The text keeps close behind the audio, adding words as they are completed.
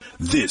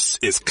This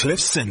is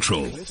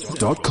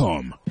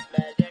CliffCentral.com.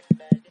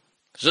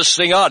 Is this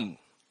thing on?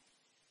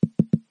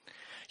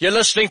 You're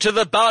listening to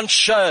The Bounce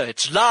Show.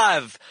 It's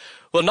live.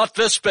 Well, not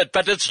this bit,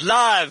 but it's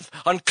live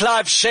on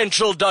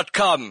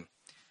CliffCentral.com.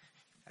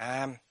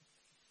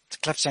 It's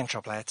Cliff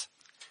Central, play it.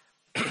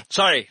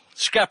 Sorry,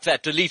 scrap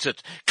that, delete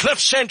it.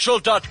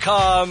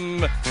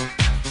 CliffCentral.com.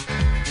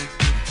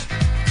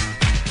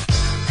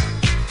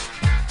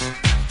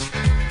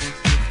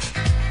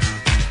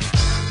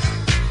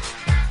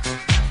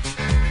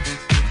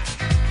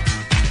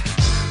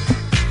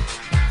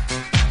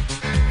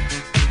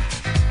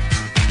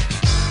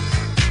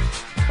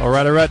 All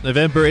right.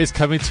 November is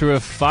coming to a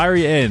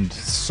fiery end.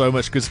 So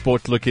much good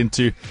sport to look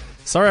into.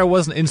 Sorry I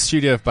wasn't in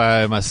studio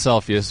by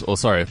myself,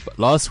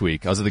 last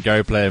week. I was at the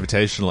Gary Player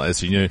Invitational,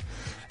 as you knew.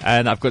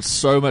 And I've got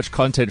so much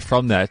content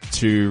from that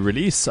to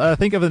release, I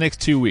think, over the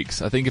next 2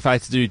 weeks. I think if I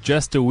had to do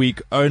just a week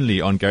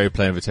only on Gary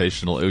Player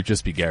Invitational, it would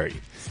just be Gary.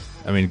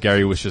 I mean,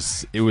 Gary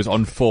was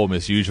on form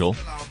as usual.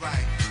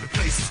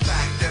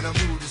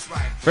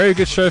 Very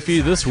good show for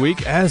you this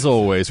week, as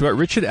always. We've got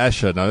Richard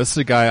Asher. Now, this is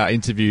a guy I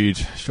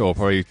interviewed,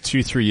 probably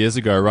 2-3 years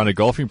ago around a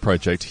golfing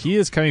project. He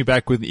is coming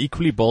back with an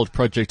equally bold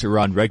project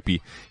around rugby.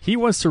 He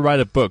wants to write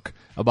a book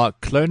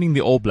about cloning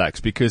the All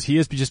Blacks because he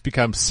has just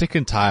become sick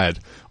and tired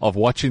of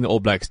watching the All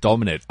Blacks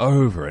dominate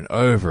over and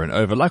over and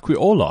over, like we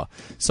all are.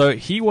 So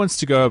he wants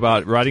to go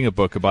about writing a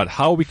book about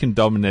how we can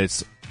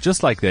dominate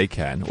just like they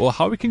can, or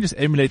how we can just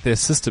emulate their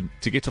system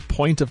to get to a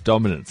point of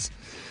dominance.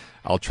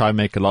 I'll try and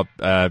make a lot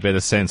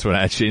better sense when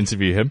I actually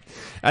interview him.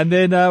 And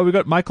then we've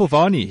got Michael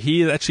Varney.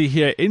 He is actually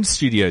here in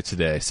studio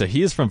today. So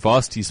he is from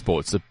Varsity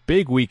Sports. A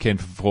big weekend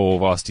for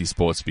Varsity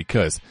Sports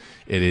because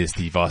it is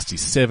the Varsity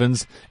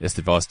Sevens, it's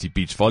the Varsity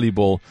Beach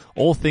Volleyball,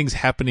 all things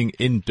happening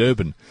in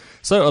Durban.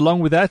 So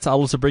along with that,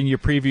 I'll also bring you a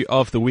preview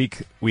of the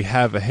week we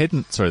have ahead,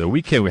 the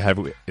weekend we have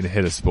in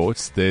Ahead of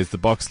Sports. There's the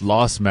Boks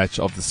last match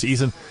of the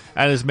season.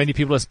 And as many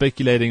people are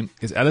speculating,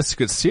 is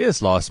Alistair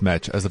Coetzee's last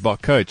match as the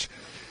Bok coach.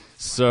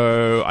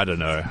 So, I don't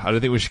know. I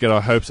don't think we should get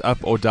our hopes up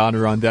or down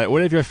around that.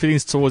 Whatever your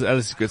feelings towards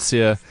Alistair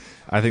Coetzee,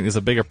 I think there's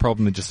a bigger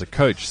problem than just a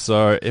coach.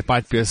 So, it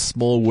might be a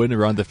small win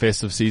around the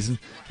festive season,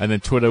 and then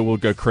Twitter will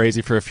go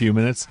crazy for a few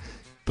minutes.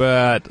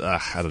 But,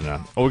 I don't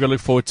know. All we're going to look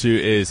forward to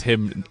is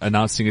him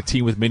announcing a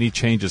team with many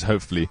changes,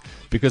 hopefully.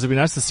 Because it'd be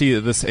nice to see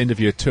that this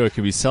end-of-year tour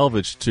can be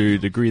salvaged to a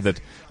degree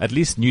that at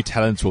least new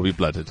talents will be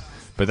blooded.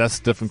 But that's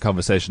a different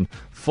conversation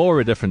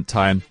for a different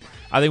time.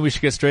 I think we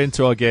should get straight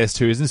into our guest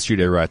who is in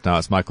studio right now.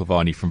 It's Michael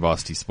Varney from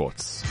Varsity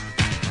Sports.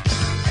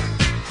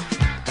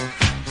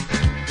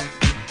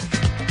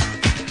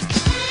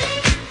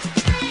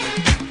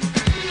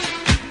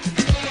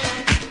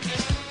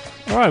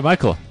 All right,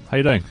 Michael. How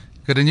you doing?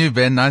 Good, and you,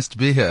 Ben? Nice to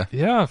be here.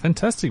 Yeah,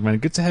 fantastic, man.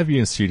 Good to have you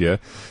in studio.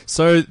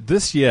 So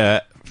this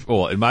year,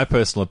 well, in my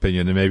personal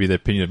opinion, and maybe the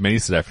opinion of many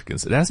South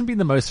Africans, it hasn't been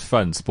the most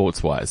fun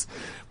sports-wise.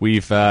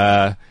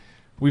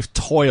 We've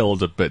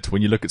toiled a bit.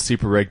 When you look at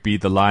Super Rugby,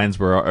 the Lions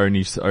were our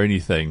only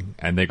thing,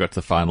 and they got to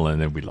the final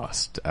and then we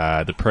lost.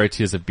 The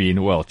Proteas have been,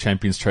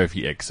 Champions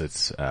Trophy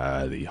exits,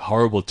 the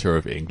horrible tour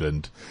of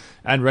England,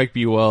 and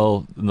rugby,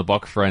 in the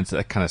Bok front,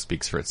 that kind of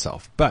speaks for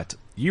itself. But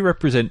you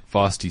represent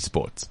Varsity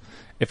Sports.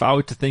 If I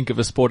were to think of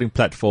a sporting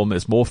platform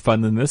as more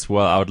fun than this,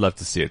 I would love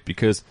to see it,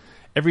 because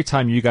every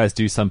time you guys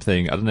do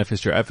something, I don't know if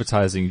it's your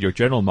advertising, your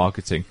general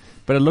marketing,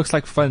 but it looks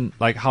like fun,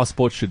 like how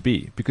sports should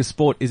be, because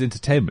sport is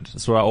entertainment.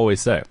 That's what I always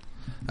say.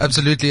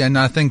 Absolutely, and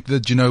I think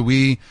that,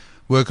 we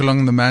work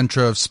along the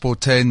mantra of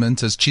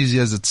sportainment, as cheesy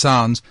as it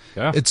sounds.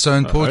 Yeah, it's so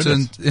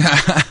important.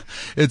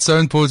 It's so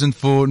important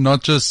for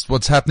not just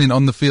what's happening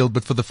on the field,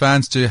 but for the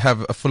fans to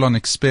have a full-on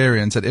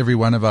experience at every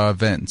one of our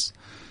events.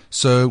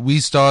 So we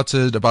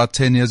started about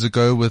 10 years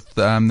ago with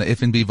the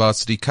FNB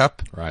Varsity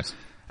Cup. Right.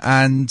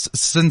 And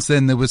since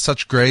then, there was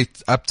such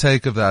great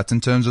uptake of that in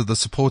terms of the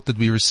support that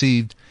we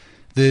received,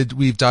 that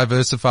we've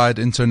diversified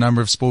into a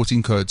number of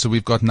sporting codes. So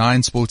we've got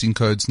 9 sporting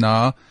codes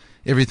now.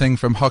 Everything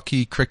from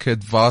hockey,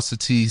 cricket,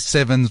 varsity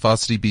sevens,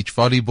 varsity beach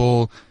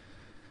volleyball,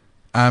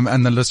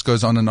 and the list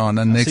goes on and on.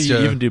 And next year,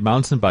 you even do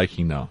mountain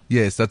biking now.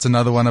 Yes, that's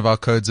another one of our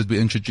codes that we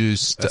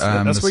introduced.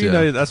 That's where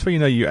year. That's where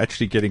you're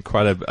actually getting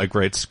quite a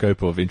great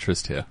scope of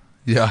interest here.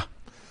 Yeah.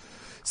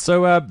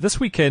 So this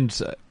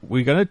weekend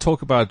we're going to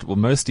talk about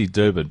mostly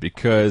Durban,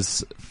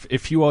 because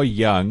if you are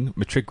young,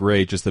 Matric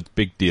Rage is the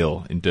big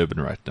deal in Durban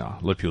right now.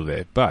 A lot of people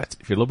there. But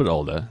if you're a little bit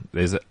older,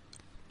 there's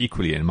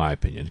equally, in my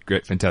opinion,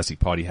 great, fantastic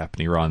party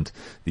happening around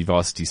the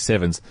Varsity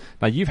Sevens.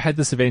 Now, you've had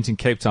this event in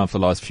Cape Town for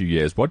the last few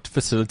years. What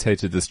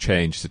facilitated this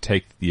change to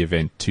take the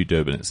event to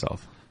Durban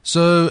itself?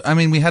 So, I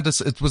mean,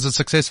 it was a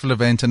successful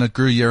event and it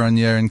grew year on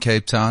year in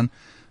Cape Town.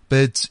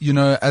 But,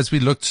 as we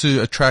look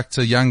to attract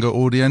a younger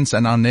audience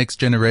and our next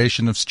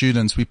generation of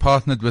students, we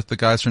partnered with the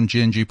guys from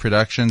G&G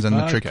Productions and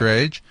Matric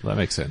Rage. Well,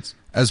 that makes sense.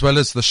 As well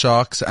as the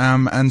Sharks.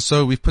 And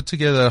so we've put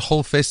together a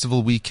whole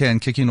festival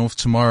weekend kicking off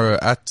tomorrow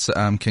at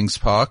Kings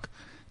Park.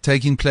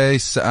 Taking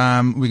place, we're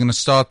going to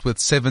start with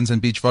sevens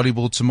and beach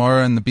volleyball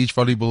tomorrow, and the beach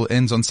volleyball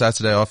ends on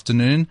Saturday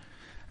afternoon,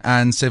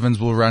 and sevens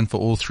will run for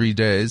all 3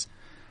 days.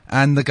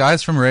 And the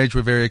guys from Rage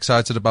were very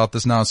excited about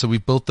this now. So we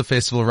built the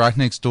festival right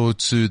next door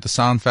to the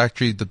Sound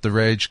Factory that the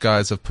Rage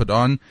guys have put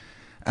on.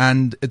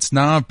 And it's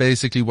now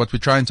basically what we're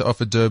trying to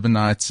offer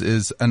Durbanites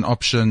is an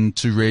option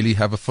to really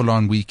have a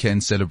full-on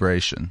weekend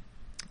celebration.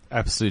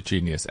 Absolute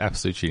genius,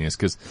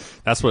 because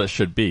that's what it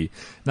should be.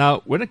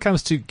 Now, when it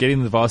comes to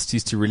getting the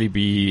varsities to really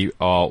be,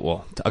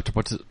 up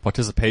to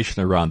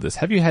participation around this,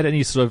 have you had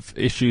any sort of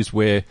issues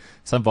where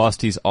some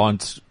varsities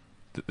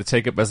the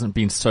take-up hasn't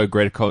been so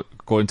great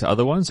according to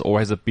other ones, or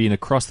has it been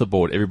across the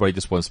board, everybody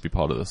just wants to be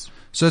part of this?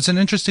 So it's an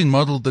interesting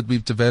model that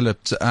we've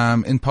developed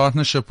in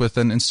partnership with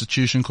an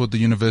institution called the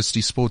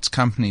University Sports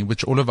Company,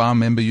 which all of our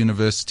member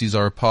universities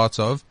are a part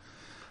of.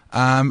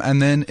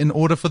 And then in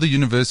order for the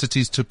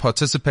universities to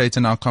participate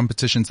in our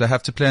competitions, they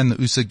have to play in the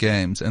USA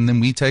Games. And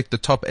then we take the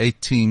top 8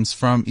 teams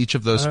from each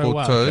of those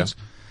sport codes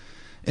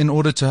in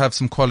order to have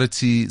some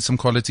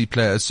quality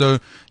players. So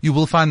you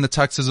will find the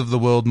Tuxes of the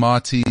world,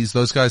 Marties,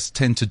 those guys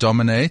tend to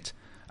dominate.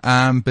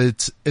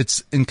 But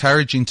it's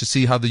encouraging to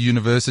see how the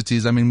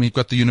universities, I mean, we've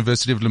got the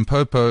University of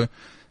Limpopo,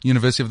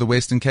 University of the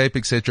Western Cape,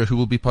 etc., who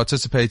will be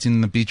participating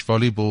in the beach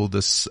volleyball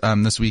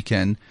this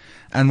weekend.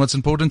 And what's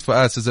important for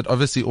us is that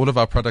obviously all of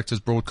our product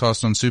is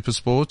broadcast on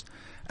SuperSport.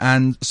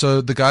 And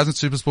so the guys at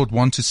SuperSport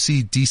want to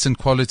see decent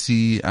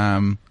quality,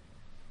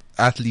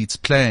 athletes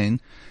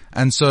playing.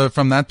 And so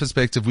from that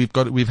perspective,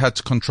 we've had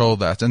to control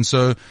that. And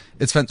so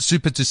it's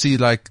super to see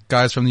like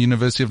guys from the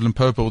University of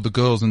Limpopo, or the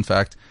girls in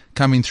fact,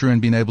 coming through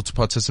and being able to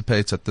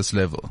participate at this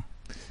level.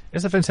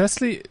 It's a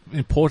fantastically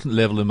important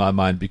level in my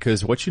mind,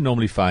 because what you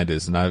normally find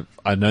is, and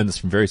I've known this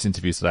from various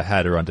interviews that I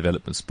had around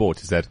development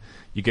sport, is that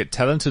you get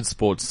talented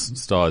sports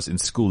stars in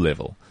school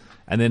level,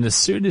 and then as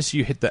soon as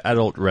you hit the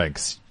adult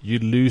ranks, you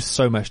lose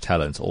so much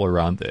talent all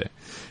around there.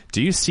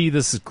 Do you see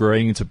this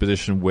growing into a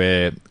position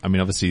where, I mean,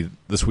 obviously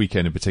this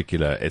weekend in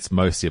particular, it's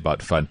mostly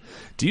about fun.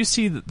 Do you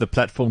see the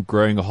platform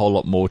growing a whole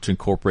lot more to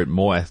incorporate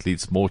more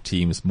athletes, more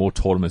teams, more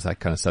tournaments, that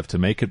kind of stuff, to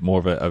make it more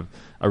of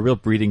a real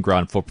breeding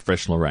ground for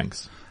professional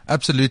ranks?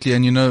 Absolutely.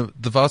 And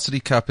the Varsity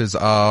Cup is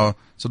our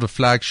sort of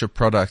flagship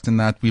product in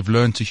that we've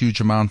learned a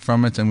huge amount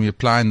from it, and we're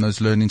applying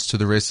those learnings to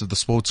the rest of the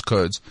sports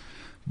codes.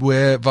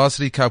 Where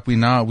Varsity Cup,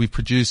 we've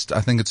produced,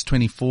 I think it's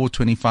 24,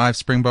 25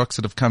 Springboks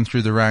that have come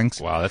through the ranks.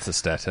 Wow, that's a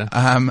stat,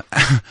 huh?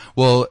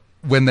 Well,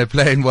 when they're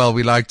playing well,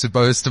 we like to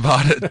boast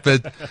about it.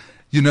 But,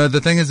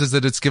 the thing is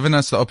that it's given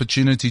us the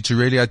opportunity to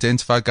really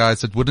identify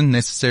guys that wouldn't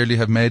necessarily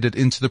have made it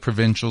into the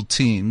provincial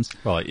teams.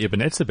 Well, Ibn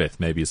Etzebeth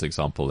maybe is an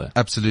example there.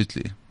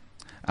 Absolutely.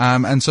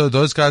 And so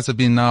those guys have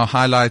been now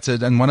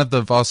highlighted, and one of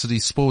the varsity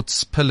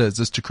sports pillars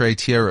is to create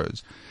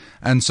heroes.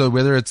 And so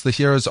whether it's the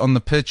heroes on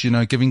the pitch,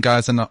 giving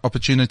guys an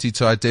opportunity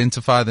to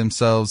identify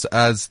themselves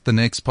as the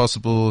next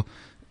possible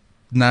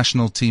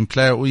national team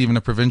player or even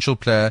a provincial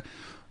player,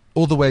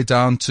 all the way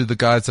down to the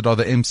guys that are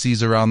the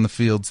MCs around the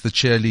fields, the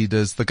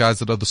cheerleaders, the guys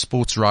that are the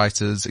sports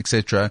writers,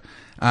 etc.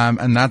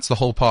 And that's the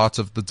whole part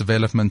of the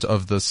development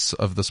of this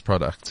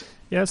product.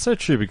 Yeah, it's so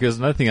true, because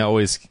another thing I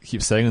always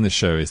keep saying on the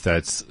show is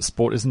that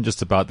sport isn't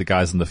just about the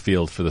guys in the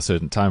field for the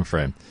certain time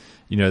frame.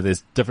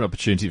 There's different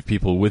opportunity for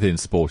people within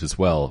sport as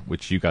well,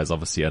 which you guys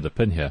obviously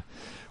underpin here.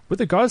 With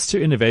regards to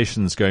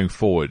innovations going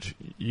forward,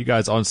 you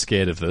guys aren't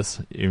scared of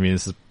this. I mean,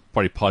 this is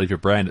probably part of your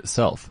brand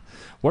itself.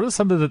 What are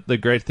some of the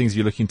great things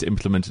you're looking to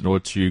implement in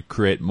order to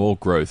create more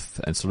growth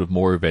and sort of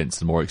more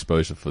events and more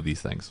exposure for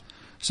these things?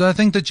 So I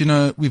think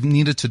that, we've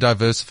needed to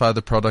diversify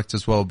the product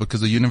as well, because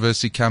the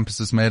university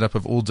campus is made up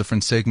of all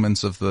different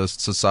segments of the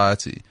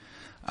society.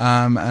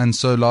 And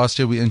so last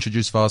year we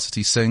introduced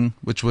Varsity Sing,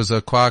 which was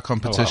a choir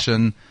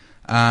competition. Oh,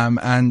 wow.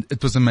 And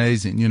it was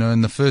amazing.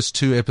 In the first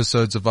 2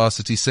 episodes of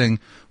Varsity Sing,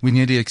 we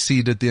nearly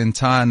exceeded the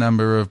entire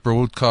number of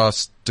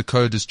broadcast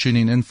decoders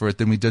tuning in for it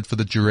than we did for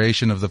the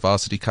duration of the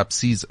Varsity Cup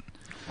season.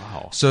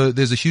 Wow. So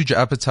there's a huge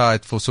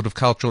appetite for sort of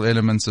cultural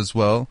elements as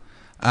well.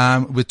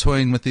 We're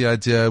toying with the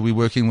idea. We're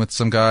working with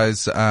some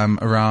guys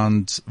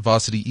around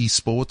varsity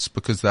esports,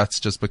 because that's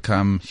just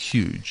become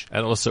huge.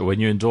 And also, when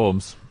you're in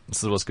dorms,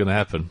 this is what's going to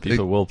happen.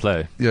 People will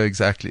play. Yeah,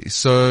 exactly.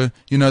 So,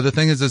 the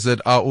thing is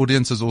that our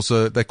audience is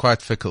also, they're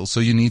quite fickle. So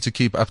you need to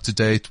keep up to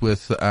date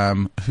with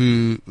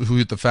who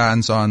the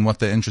fans are and what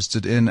they're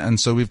interested in. And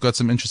so we've got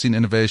some interesting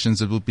innovations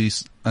that we'll be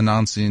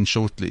announcing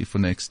shortly for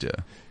next year.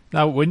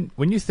 Now, when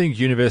you think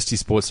university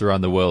sports around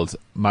the world,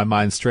 my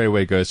mind straight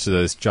away goes to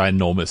those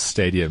ginormous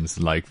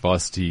stadiums like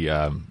varsity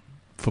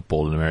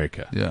football in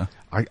America. Yeah.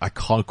 I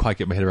can't quite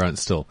get my head around it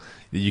still.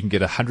 You can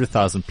get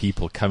 100,000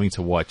 people coming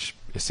to watch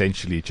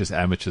essentially just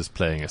amateurs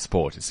playing a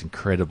sport. It's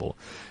incredible.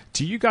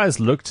 Do you guys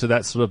look to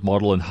that sort of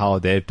model and how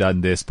they've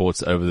done their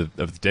sports over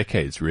the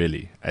decades,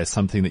 really, as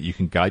something that you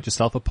can guide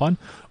yourself upon?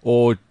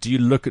 Or do you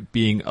look at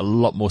being a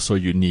lot more so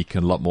unique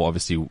and a lot more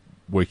obviously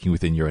working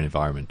within your own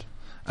environment?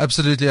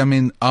 Absolutely. I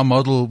mean, our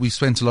model, we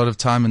spent a lot of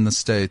time in the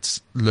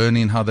States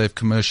learning how they've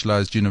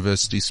commercialized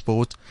university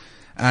sport.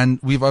 And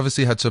we've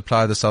obviously had to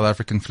apply the South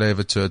African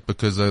flavor to it,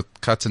 because a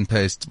cut and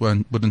paste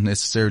wouldn't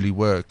necessarily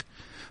work.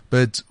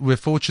 But we're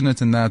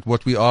fortunate in that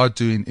what we are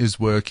doing is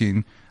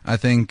working. I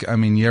think,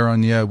 year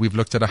on year, we've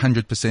looked at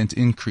 100%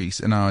 increase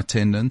in our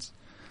attendance.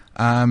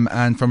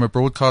 And from a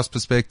broadcast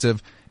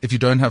perspective, if you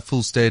don't have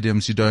full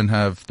stadiums, you don't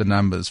have the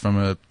numbers from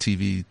a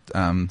TV,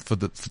 for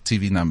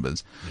TV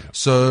numbers. Yeah.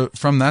 So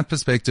from that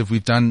perspective,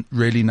 we've done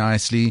really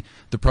nicely.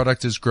 The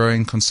product is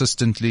growing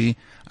consistently.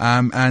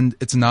 And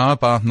it's now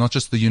about not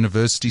just the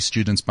university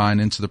students buying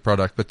into the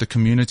product, but the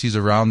communities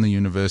around the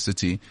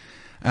university.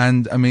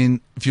 And I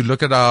mean, if you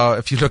look at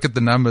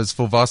the numbers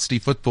for varsity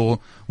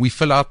football, we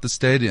fill out the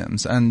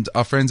stadiums, and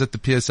our friends at the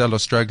PSL are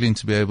struggling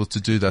to be able to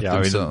do that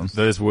themselves.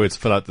 I mean, those words,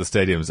 fill out the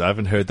stadiums, I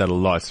haven't heard that a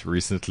lot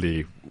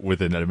recently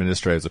within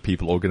administrators or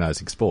people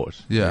organizing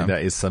sport. Yeah. I mean,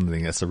 that is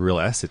something that's a real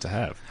asset to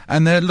have.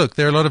 And there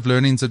are a lot of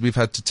learnings that we've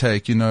had to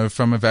take,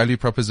 from a value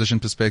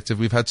proposition perspective.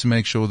 We've had to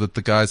make sure that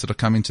the guys that are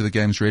coming to the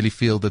games really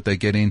feel that they're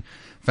getting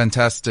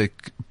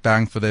fantastic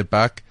bang for their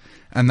buck.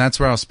 And that's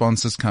where our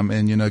sponsors come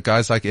in.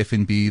 Guys like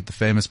FNB, the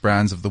famous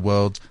brands of the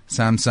world,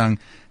 Samsung,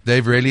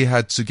 they've really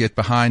had to get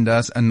behind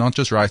us and not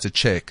just write a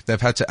check.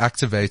 They've had to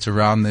activate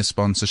around their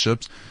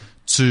sponsorships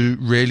to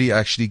really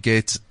actually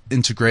get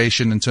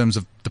integration in terms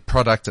of the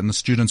product and the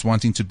students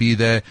wanting to be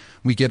there.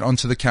 We get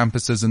onto the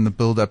campuses in the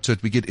build up to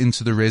it. We get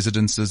into the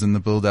residences in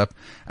the build up.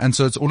 And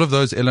so it's all of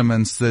those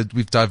elements that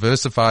we've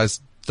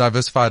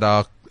diversified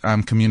our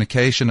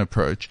communication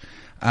approach.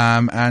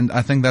 And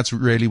I think that's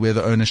really where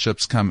the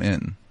ownerships come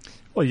in.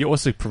 Well, you're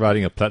also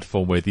providing a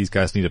platform where these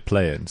guys need to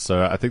play in.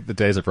 So I think the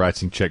days of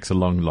writing checks are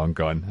long, long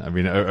gone. I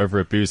mean,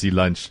 over a boozy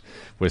lunch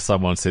where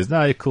someone says,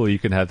 no, you're cool, you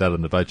can have that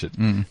on the budget.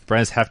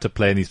 Brands have to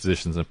play in these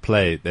positions, and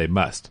play they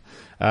must.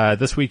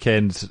 This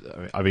weekend,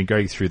 I've been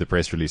going through the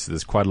press releases.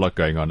 There's quite a lot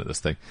going on at this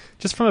thing.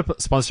 Just from a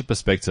sponsorship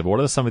perspective, what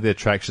are some of the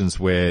attractions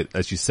where,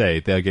 as you say,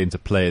 they're getting to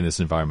play in this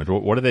environment?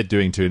 What are they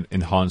doing to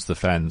enhance the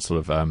fan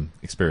sort of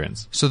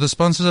experience? So the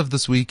sponsors of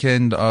this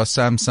weekend are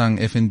Samsung,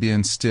 FNB,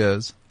 and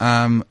Steers.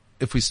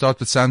 If we start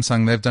with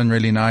Samsung, they've done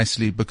really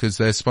nicely because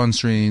they're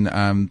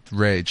sponsoring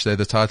Rage. They're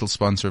the title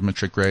sponsor of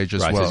Matric Rage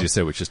as well. Right, as you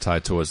said, which is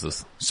tied towards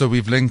this. So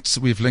we've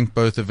linked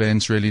both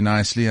events really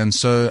nicely. And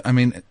so, I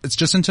mean, it's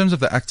just in terms of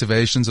the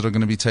activations that are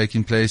going to be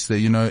taking place there.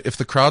 If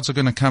the crowds are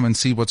going to come and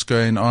see what's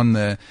going on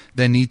there,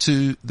 they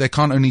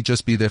can't only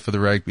just be there for the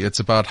rugby.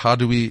 It's about how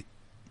do we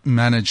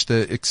manage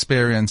the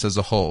experience as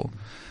a whole.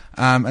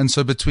 And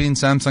so between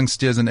Samsung,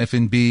 Steers, and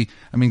FNB,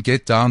 I mean,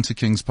 get down to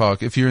Kings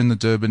Park. If you're in the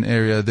Durban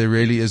area, there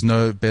really is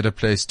no better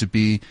place to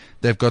be.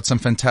 They've got some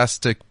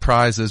fantastic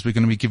prizes. We're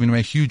going to be giving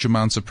away huge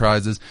amounts of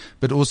prizes,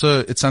 but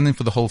also it's something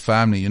for the whole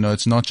family.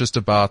 It's not just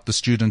about the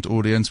student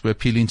audience. We're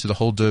appealing to the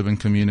whole Durban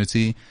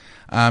community.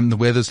 The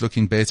weather's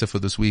looking better for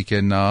this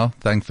weekend now,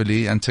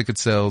 thankfully, and ticket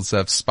sales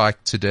have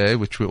spiked today,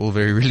 which we're all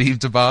very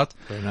relieved about.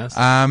 Very nice.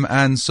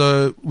 And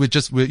so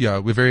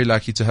we're very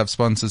lucky to have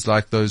sponsors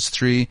like those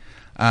three.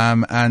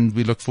 And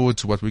we look forward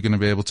to what we're going to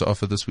be able to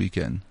offer this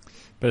weekend.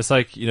 But it's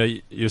like,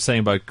 you're saying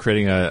about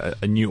creating a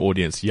new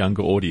audience,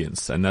 younger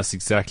audience, and that's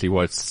exactly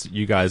what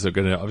you guys are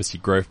going to obviously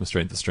grow from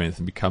strength to strength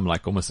and become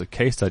like almost a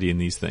case study in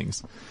these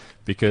things,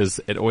 because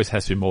it always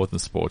has to be more than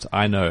sport.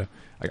 I know,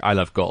 I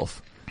love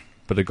golf,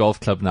 but a golf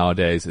club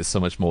nowadays is so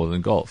much more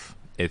than golf.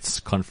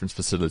 It's conference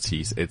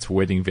facilities, it's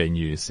wedding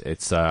venues,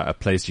 it's a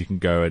place you can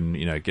go and,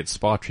 get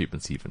spa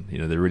treatments even.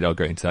 They really are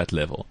going to that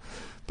level.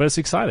 But it's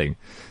exciting.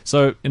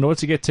 So in order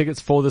to get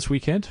tickets for this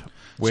weekend,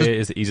 where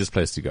is the easiest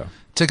place to go?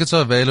 Tickets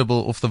are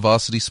available off the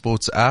Varsity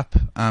Sports app.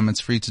 It's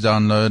free to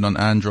download on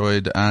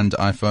Android and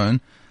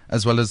iPhone,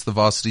 as well as the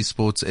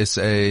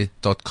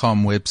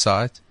VarsitySportsSA.com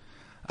website.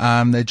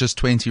 They're just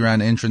 20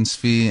 Rand entrance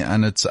fee,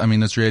 and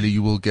it's really,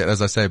 you will get,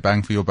 as I say,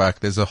 bang for your buck.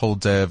 There's a whole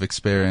day of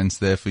experience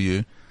there for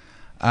you.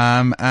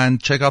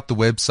 And check out the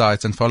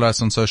website and follow us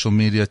on social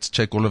media to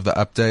check all of the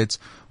updates.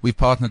 We've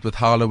partnered with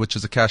Howler, which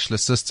is a cashless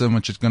system,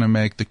 which is going to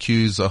make the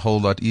queues a whole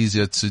lot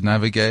easier to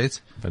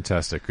navigate.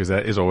 Fantastic, because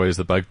that is always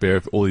the bugbear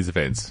of all these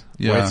events.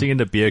 Yeah. Waiting in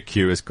the beer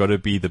queue has got to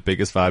be the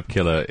biggest vibe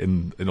killer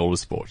in all the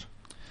sport.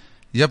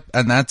 Yep,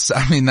 and that's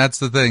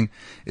the thing,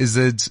 is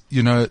that,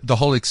 the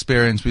whole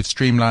experience, we've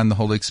streamlined the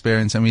whole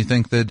experience, and we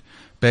think that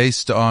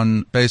based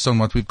on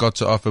what we've got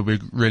to offer, we're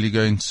really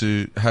going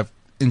to have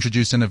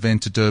introduce an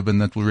event to Durban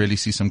that will really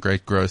see some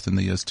great growth in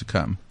the years to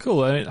come.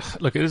 Cool.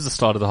 Look, it is the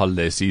start of the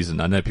holiday season.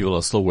 I know people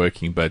are still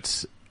working,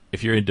 but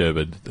if you're in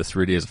Durban, this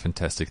really is a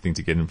fantastic thing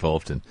to get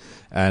involved in.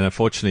 And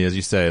unfortunately, as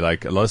you say,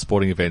 like a lot of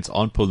sporting events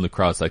aren't pulling the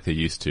crowds like they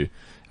used to.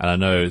 And I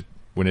know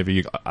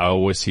I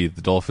always see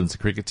the Dolphins, the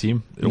cricket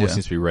team, it always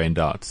seems to be rained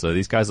out. So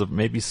these guys are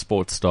maybe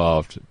sports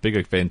starved, big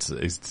events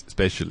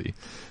especially.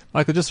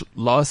 Michael, just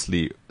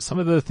lastly, some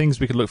of the things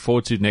we can look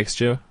forward to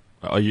next year.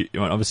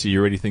 Obviously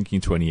you're already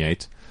thinking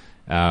 28.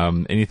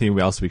 Anything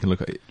else we can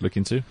look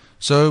into?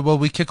 So,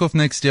 we kick off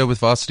next year with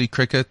varsity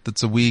cricket.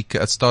 It's a week.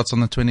 It starts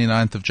on the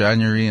 29th of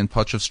January in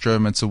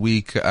Potchefstroom. It's a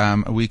week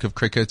of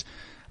cricket,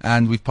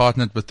 and we've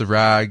partnered with the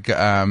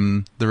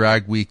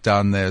RAG week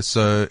down there.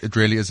 So it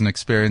really is an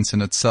experience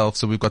in itself.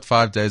 So we've got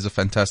 5 days of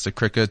fantastic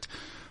cricket,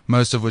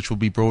 most of which will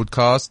be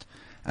broadcast.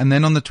 And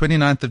then on the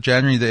 29th of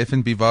January, the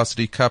FNB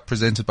Varsity Cup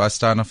presented by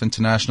Steinhoff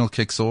International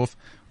kicks off.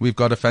 We've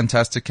got a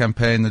fantastic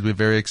campaign that we're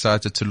very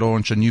excited to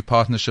launch, a new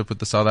partnership with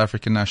the South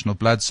African National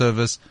Blood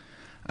Service.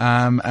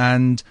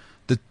 And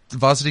The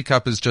Varsity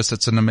Cup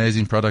it's an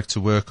amazing product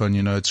to work on.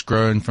 It's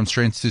grown from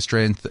strength to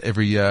strength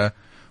every year.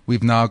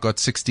 We've now got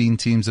 16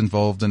 teams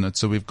involved in it.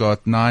 So we've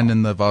got 9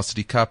 in the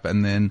Varsity Cup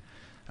and then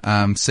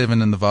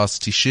 7 in the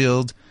Varsity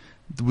Shield.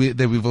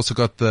 We've also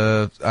got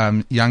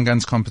the Young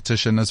Guns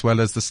competition as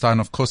well as the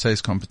Steinhoff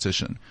Kosseis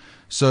competition.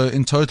 So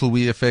in total,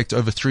 we affect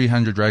over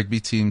 300 rugby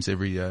teams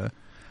every year.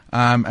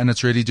 And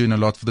it's really doing a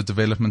lot for the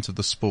development of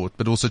the sport.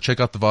 But also check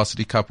out the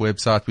Varsity Cup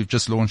website. We've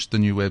just launched the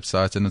new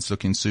website and it's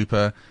looking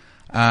super.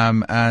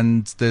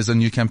 And there's a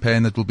new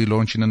campaign that we'll be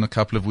launching in a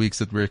couple of weeks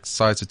that we're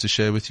excited to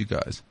share with you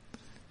guys.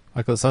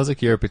 Michael, it sounds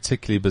like you're a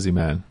particularly busy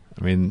man.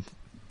 I mean,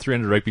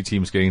 300 rugby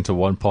teams getting into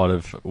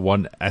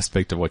one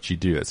aspect of what you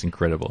do. That's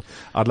incredible.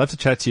 I'd love to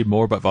chat to you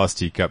more about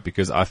Varsity Cup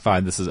because I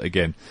find this is,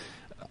 again,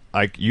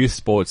 like youth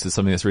sports is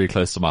something that's really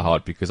close to my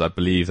heart because I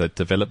believe that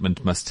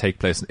development must take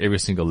place on every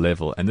single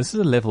level. And this is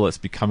a level that's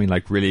becoming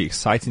like really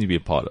exciting to be a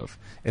part of.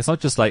 It's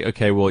not just like,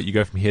 okay, well, you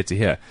go from here to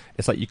here.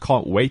 It's like you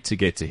can't wait to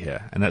get to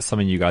here. And that's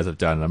something you guys have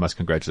done. And I must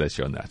congratulate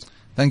you on that.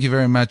 Thank you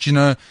very much.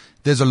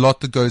 There's a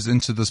lot that goes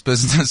into this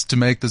business to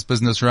make this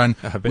business run.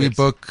 We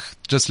book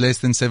just less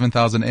than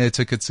 7,000 air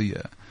tickets a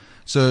year.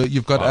 So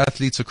you've got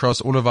athletes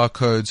across all of our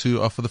codes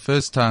who are for the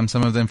first time,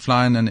 some of them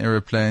flying in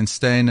aeroplanes,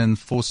 staying in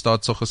 4-star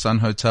Tsogosan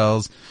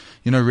hotels,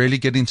 really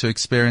getting to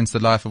experience the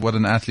life of what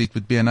an athlete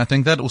would be. And I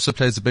think that also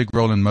plays a big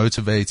role in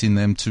motivating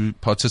them to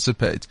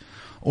participate.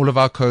 All of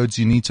our codes,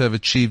 you need to have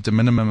achieved a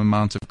minimum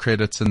amount of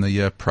credits in the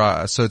year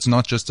prior. So it's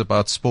not just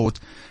about sport.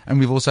 And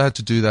we've also had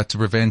to do that to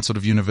prevent sort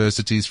of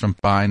universities from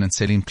buying and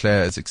selling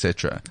players,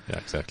 etc. Yeah,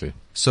 exactly.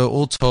 So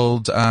all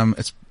told,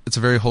 it's a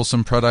very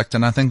wholesome product.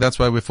 And I think that's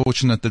why we're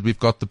fortunate that we've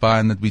got the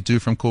buy-in that we do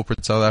from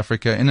corporate South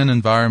Africa in an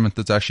environment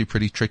that's actually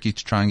pretty tricky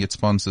to try and get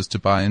sponsors to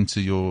buy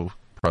into your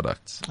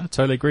products. I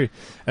totally agree.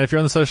 And if you're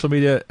on the social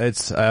media,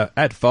 it's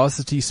at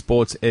Varsity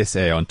Sports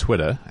SA on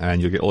Twitter, and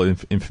you'll get all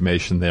the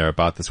information there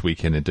about this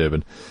weekend in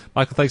Durban.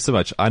 Michael, thanks so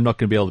much. I'm not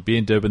going to be able to be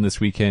in Durban this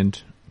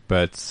weekend,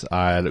 but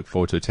I look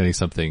forward to attending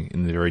something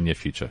in the very near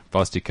future,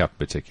 Varsity Cup in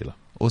particular.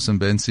 Awesome,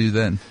 Ben. See you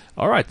then.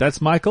 All right, that's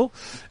Michael.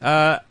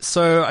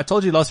 So I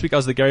told you last week I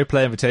was at the Gary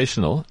Player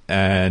Invitational,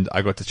 and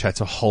I got to chat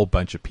to a whole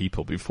bunch of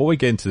people. Before we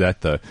get into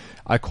that, though,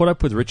 I caught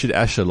up with Richard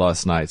Asher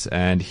last night,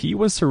 and he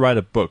wants to write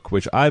a book,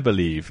 which I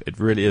believe it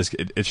really is.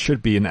 It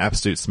should be an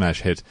absolute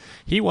smash hit.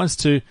 He wants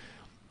to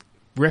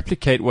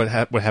replicate what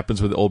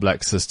happens with the All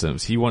Black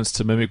systems. He wants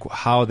to mimic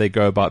how they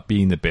go about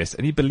being the best,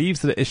 and he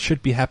believes that it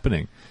should be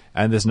happening,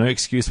 and there's no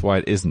excuse why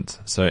it isn't.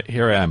 So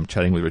here I am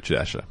chatting with Richard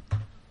Asher.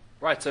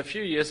 Right, so a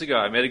few years ago,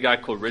 I met a guy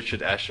called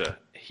Richard Asher.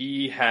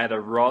 He had a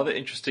rather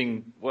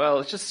interesting, well,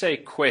 let's just say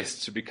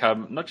quest to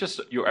become not just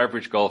your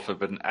average golfer,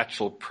 but an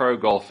actual pro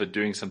golfer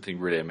doing something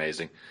really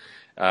amazing.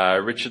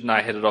 Richard and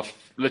I headed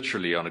off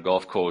literally on a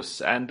golf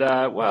course. And,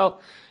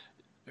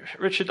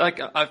 Richard,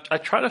 I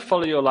try to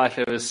follow your life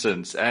ever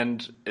since,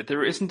 and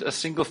there isn't a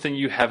single thing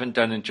you haven't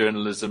done in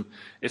journalism.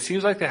 It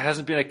seems like there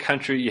hasn't been a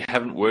country you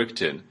haven't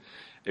worked in.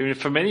 I mean,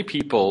 for many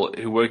people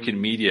who work in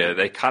media,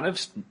 they kind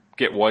of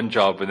get one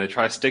job and they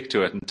try to stick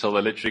to it until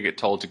they literally get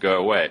told to go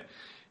away.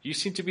 You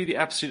seem to be the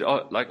absolute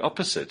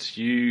opposite.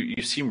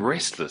 You seem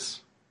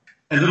restless.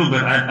 A little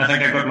bit. I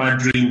think I got my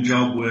dream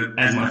job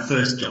as my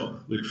first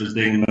job, which was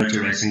being a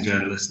motor racing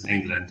journalist in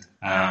England.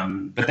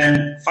 But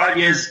then 5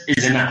 years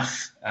is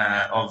enough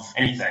of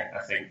anything,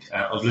 I think,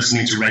 of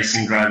listening to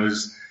racing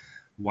drivers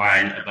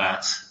whine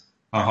about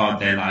how hard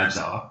their lives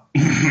are.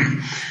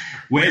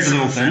 Wears a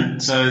little thin,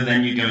 so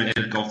then you go and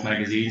edit golf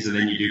magazines, and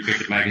then you do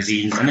cricket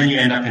magazines, and then you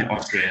end up in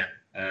Austria,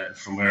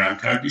 from where I'm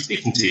currently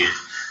speaking to you.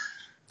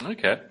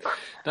 Okay.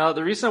 Now,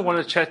 the reason I want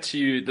to chat to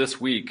you this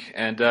week,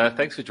 and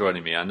thanks for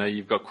joining me. I know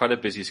you've got quite a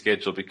busy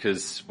schedule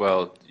because,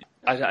 well,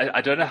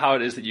 I don't know how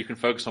it is that you can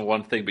focus on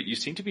one thing, but you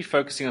seem to be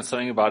focusing on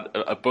something about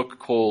a book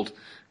called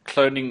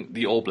Cloning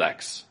the All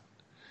Blacks.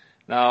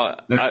 Now,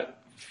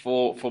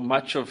 for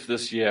much of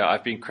this year,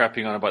 I've been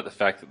crapping on about the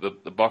fact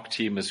that the Bok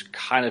team is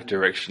kind of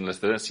directionless.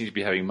 They don't seem to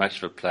be having much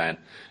of a plan.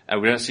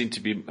 And we don't seem to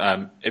be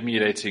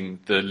emulating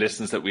the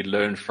lessons that we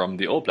learned from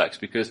the All Blacks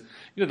because,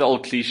 the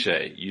old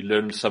cliche, you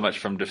learn so much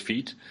from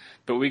defeat.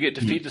 But we get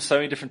defeated so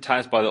many different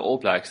times by the All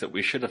Blacks that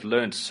we should have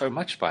learned so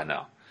much by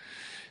now.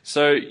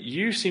 So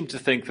you seem to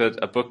think that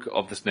a book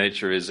of this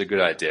nature is a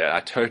good idea. I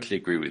totally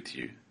agree with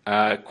you.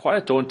 Quite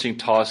a daunting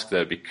task,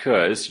 though,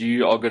 because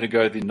you are going to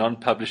go the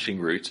non-publishing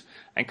route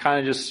and kind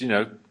of just,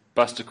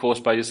 bust a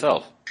course by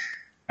yourself.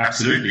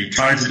 Absolutely.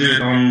 Trying to do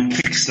it on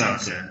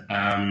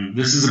Kickstarter.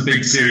 This is a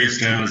big, serious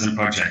journalism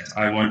project.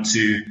 I want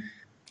to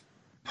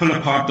pull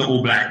apart the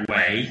All Black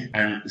way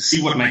and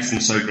see what makes them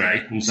so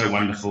great and so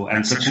wonderful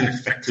and such an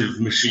effective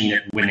machine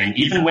at winning,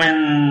 even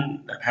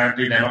when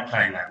apparently they're not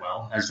playing that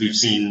well, as we've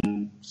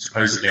seen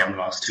supposedly on the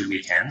last 2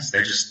 weekends.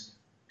 They just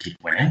keep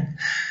winning.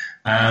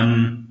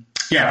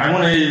 I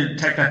want to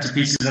take that to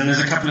pieces, and there's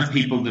a couple of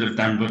people that have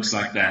done books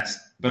like that.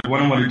 But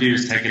what I want to do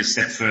is take it a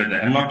step further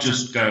and not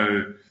just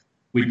go,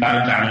 we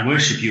bow down and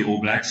worship you,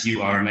 All Blacks.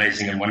 You are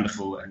amazing and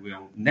wonderful, and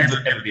we'll never,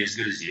 ever be as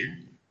good as you.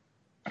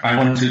 I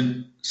want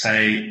to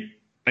say,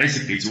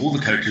 basically, to all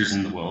the coaches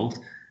in the world,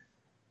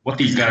 what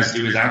these guys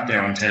do is out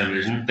there on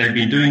television. They've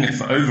been doing it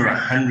for over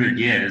 100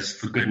 years,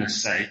 for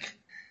goodness sake.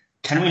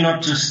 Can we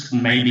not just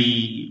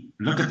maybe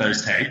look at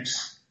those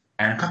tapes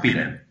and copy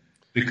them?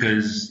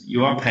 Because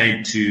you are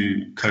paid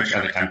to coach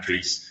other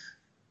countries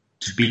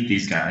to beat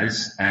these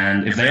guys.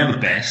 And if they are the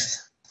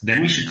best,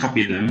 then we should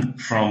copy them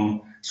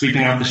from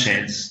sweeping out the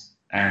sheds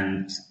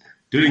and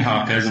doing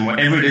hakas and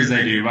whatever it is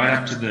they do, right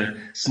up to the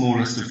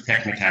smallest of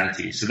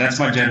technicalities. So that's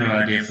my general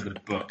idea for the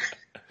book.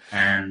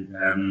 And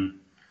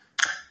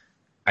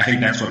I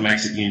think that's what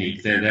makes it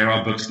unique. There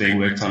are books being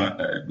worked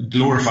on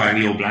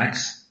glorifying the All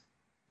Blacks,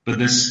 but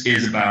this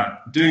is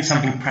about doing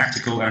something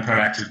practical and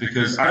proactive,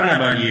 because I don't know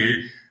about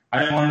you,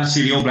 I don't want to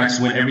see the All Blacks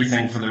win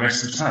everything for the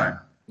rest of the time.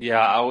 Yeah,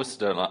 I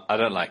also don't. I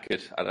don't like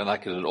it. I don't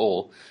like it at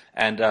all.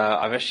 And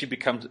I've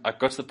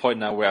got to the point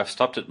now where I've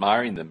stopped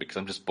admiring them because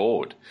I'm just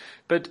bored.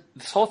 But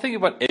this whole thing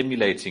about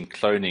emulating,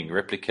 cloning,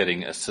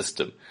 replicating a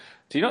system,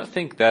 do you not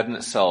think that in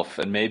itself,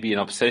 and maybe an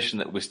obsession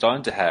that we're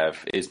starting to have,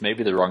 is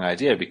maybe the wrong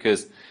idea?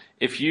 Because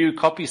if you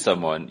copy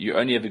someone, you're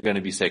only ever going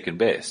to be second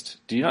best.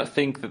 Do you not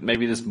think that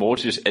maybe there's more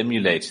to just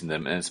emulating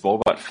them, and it's more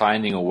about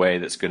finding a way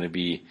that's going to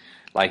be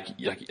like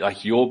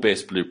your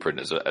best blueprint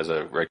as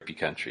a rugby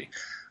country?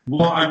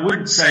 Well, I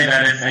would say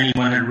that if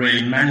anyone had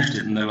really managed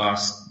it in the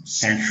last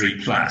century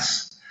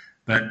plus.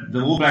 But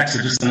the All Blacks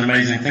are just an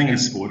amazing thing in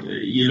sport.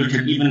 You look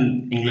at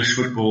even English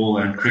football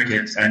and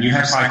cricket, and you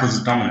have cycles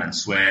of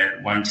dominance where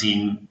one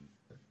team,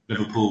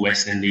 Liverpool,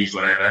 West Indies,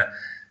 whatever,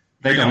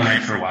 they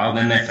dominate for a while,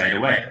 then they fade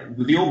away.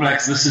 With the All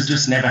Blacks, this has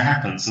just never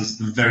happened since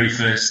the very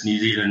first New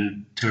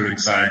Zealand touring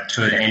side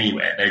toured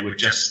anywhere. They were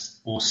just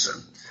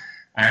awesome.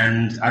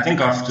 And I think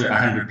after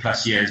 100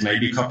 plus years,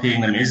 maybe copying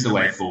them is the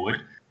way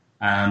forward.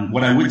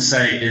 What I would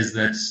say is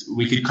that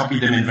we could copy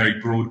them in very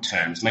broad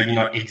terms, maybe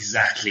not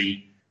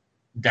exactly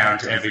down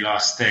to every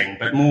last thing,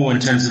 but more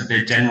in terms of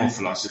their general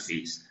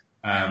philosophies.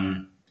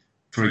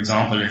 For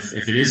example, if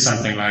it is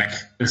something like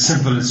as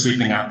simple as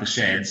sweeping out the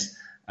sheds,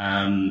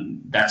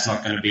 that's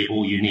not going to be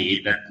all you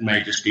need. That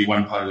may just be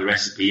one part of the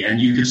recipe, and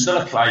you could still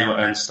apply your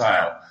own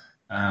style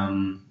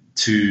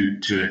to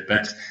it.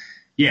 But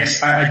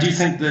yes, I do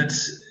think that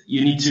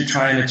you need to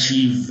try and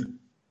achieve,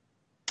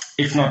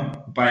 if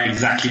not by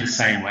exactly the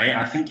same way,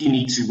 I think you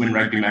need to win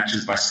rugby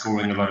matches by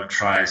scoring a lot of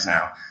tries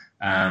now.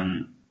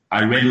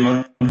 I read a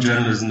lot of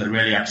journalism that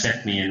really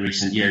upset me in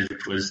recent years,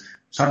 which was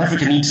South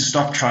Africa needs to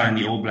stop trying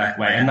the All Black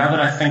way. And now that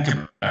I think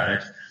about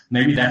it,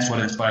 maybe that's what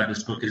inspired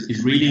this book,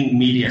 is reading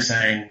media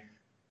saying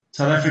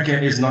South Africa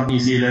is not New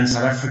Zealand.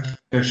 South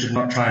Africa should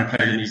not try and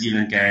play the New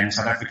Zealand game.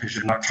 South Africa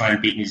should not try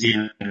and beat New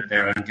Zealand at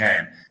their own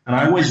game. And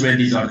I always read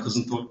these articles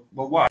and thought,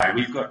 well, why?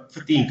 We've got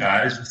 15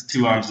 guys with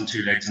 2 arms and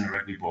 2 legs in a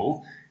rugby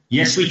ball.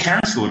 Yes, we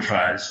can score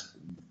tries.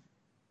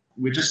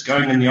 We're just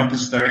going in the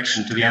opposite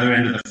direction to the other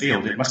end of the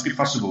field. It must be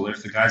possible.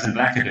 If the guys in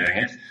black are doing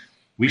it,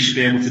 we should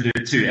be able to do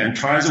it too. And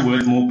tries are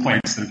worth more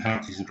points than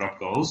penalties and drop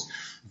goals.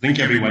 I think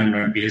everyone in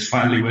rugby has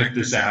finally worked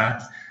this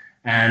out.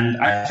 And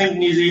I think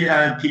New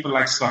Zealand, people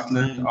like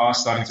Scotland are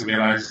starting to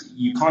realize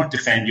you can't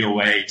defend your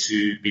way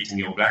to beating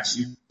the All Blacks.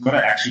 You've got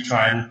to actually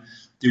try and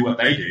do what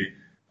they do.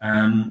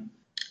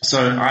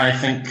 So I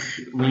think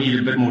we need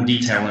a bit more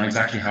detail on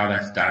exactly how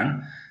that's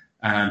done.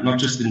 Not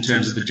just in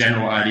terms of the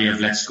general idea of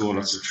let's score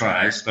lots of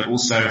tries, but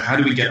also how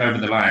do we get over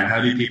the line?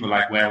 How do people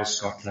like Wales,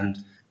 Scotland,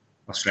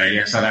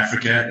 Australia, South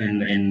Africa,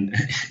 in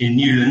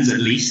Newlands at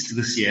least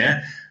this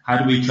year, how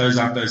do we close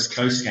out those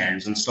close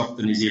games and stop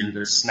the New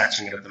Zealanders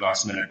snatching it at the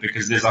last minute?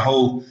 Because there's a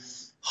whole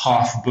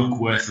half book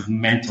worth of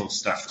mental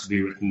stuff to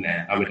be written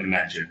there, I would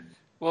imagine.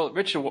 Well,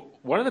 Richard,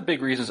 one of the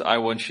big reasons I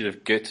want you to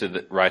get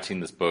to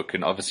writing this book,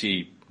 and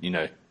obviously,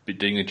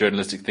 doing the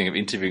journalistic thing of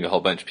interviewing a whole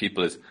bunch of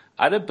people, is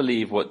I don't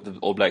believe what the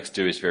All Blacks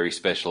do is very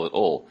special at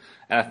all.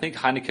 And I think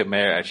Heyneke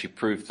Meyer actually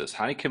proved this.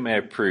 Heyneke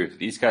Meyer proved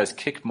these guys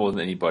kick more than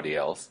anybody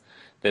else.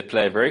 They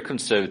play a very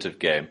conservative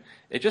game.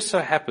 It just so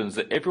happens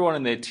that everyone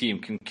in their team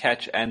can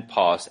catch and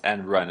pass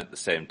and run at the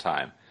same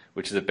time,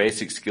 which is a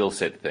basic skill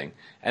set thing.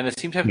 And they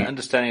seem to have an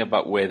understanding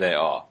about where they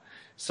are.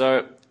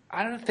 So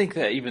I don't think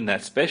they're even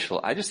that special.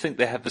 I just think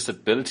they have this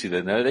ability.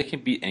 They know they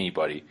can beat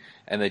anybody,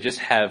 and they just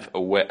have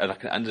an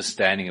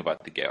understanding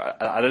about the game.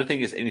 I don't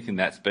think it's anything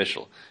that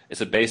special.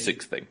 It's a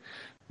basics thing.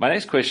 My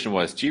next question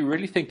was, do you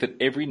really think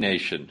that every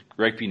nation,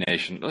 rugby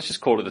nation, let's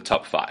just call it the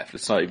top 5.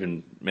 Let's not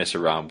even mess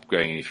around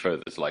going any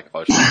further. It's like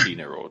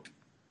Argentina or...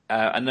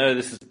 I know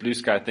this is blue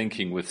sky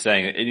thinking with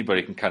saying that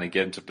anybody can kind of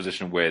get into a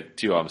position where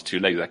 2 arms, 2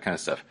 legs, that kind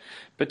of stuff.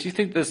 But do you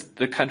think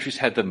the countries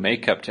had the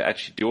makeup to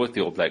actually do what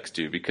the All Blacks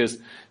do? Because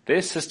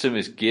their system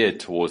is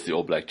geared towards the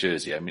All Black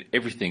jersey. I mean,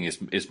 everything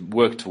is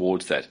worked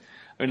towards that.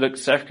 I mean, look,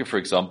 South Africa, for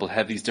example,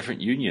 have these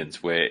different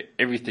unions where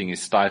everything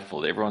is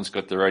stifled. Everyone's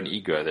got their own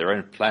ego, their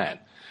own plan.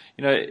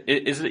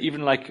 Is it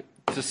even like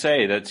to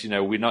say that,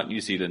 we're not New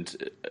Zealand?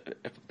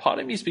 Part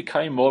of me is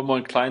becoming more and more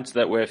inclined to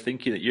that way of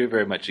thinking that you're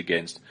very much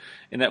against,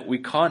 in that we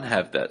can't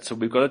have that. So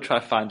we've got to try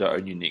to find our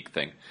own unique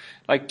thing.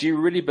 Like, do you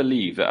really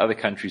believe that other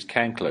countries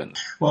can clone?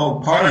 Well,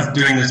 part of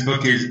doing this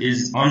book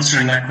is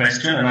answering that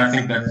question, and I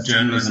think that's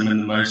journalism in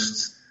the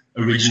most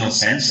original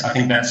sense. I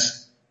think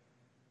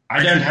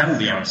I don't have all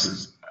the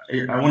answers.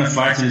 I want to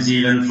fly to New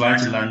Zealand, fly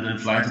to London,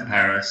 fly to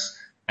Paris,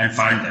 and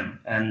find them.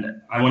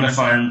 And I want to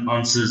find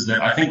answers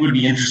that I think would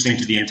be interesting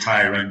to the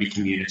entire rugby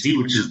community,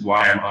 which is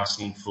why I'm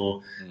asking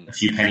for a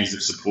few pennies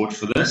of support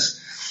for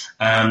this.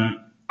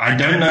 I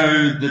don't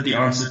know that the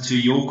answer to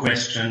your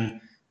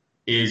question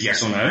is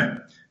yes or no,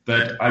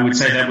 but I would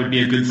say that would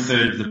be a good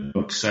third of the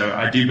book. So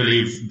I do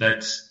believe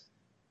that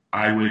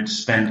I would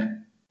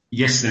spend,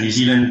 yes, the New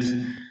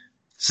Zealand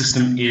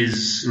system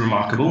is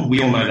remarkable.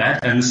 We all know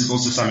that. And this is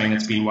also something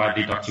that's been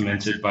widely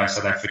documented by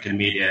South African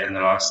media in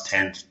the last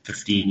 10 to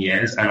 15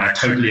 years. And I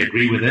totally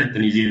agree with it. The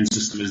New Zealand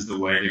system is the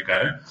way to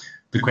go.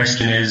 The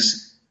question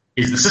is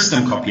the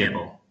system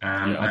copyable?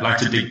 I'd like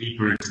to dig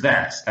deeper into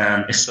that,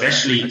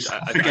 especially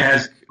Africa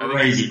has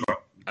crazy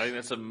problems. I think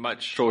that's a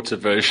much shorter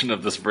version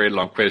of this very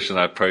long question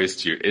I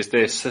posed to you. Is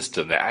their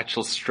system, their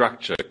actual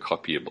structure,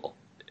 copyable,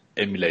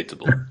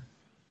 emulatable?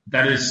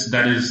 That is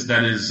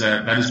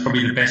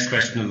probably the best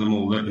question of them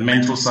all. The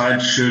mental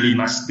side surely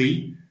must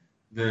be.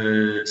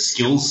 The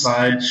skills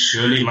side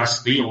surely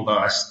must be, although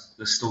I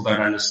still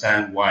don't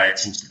understand why it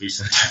seems to be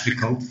so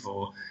difficult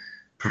for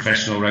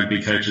professional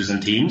rugby coaches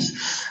and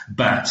teams.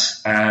 But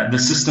the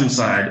system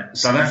side,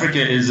 South Africa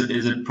is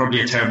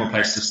probably a terrible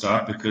place to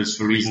start because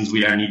for reasons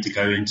we don't need to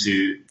go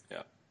into,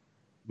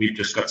 we've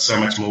just got so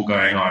much more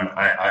going on.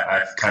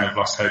 I've kind of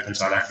lost hope in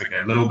South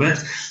Africa a little bit,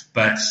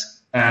 but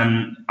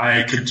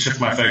I could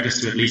shift my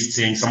focus to at least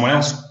seeing someone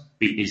else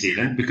beat New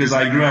Zealand because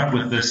I grew up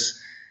with this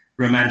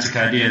romantic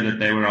idea that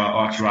they were our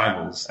arch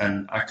rivals,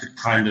 and I could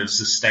kind of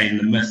sustain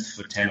the myth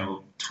for 10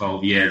 or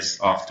 12 years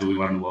after we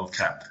won the World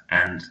Cup.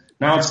 And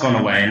now it's gone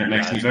away, and it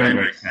makes me very,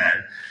 very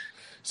sad.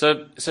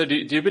 So do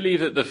you believe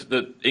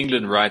that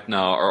England right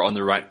now are on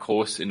the right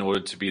course in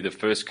order to be the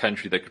first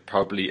country that could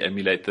probably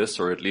emulate this,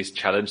 or at least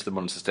challenge them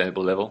on a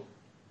sustainable level?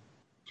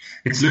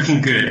 It's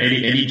looking good.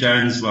 Eddie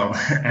Jones, well,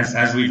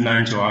 as we've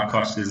known to our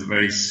cost, is a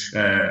very,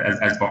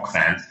 as Bok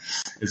fans,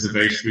 is a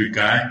very shrewd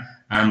guy.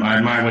 I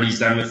admire what he's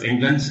done with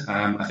England.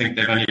 I think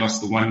they've only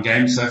lost the one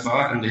game so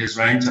far under his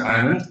reign to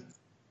Ireland.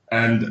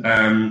 And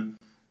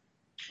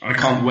I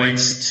can't wait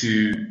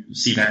to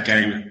see that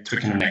game at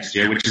Twickenham next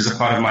year, which is a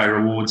part of my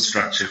reward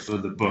structure for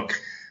the book,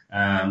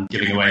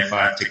 giving away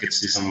 5 tickets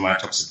to some of my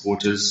top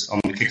supporters on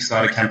the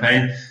Kickstarter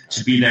campaign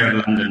to be there in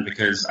London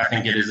because I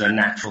think it is a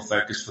natural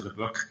focus for the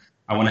book.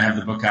 I want to have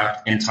the book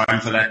out in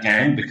time for that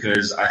game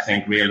because I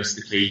think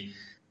realistically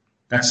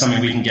that's something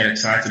we can get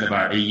excited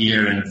about a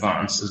year in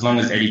advance. As long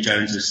as Eddie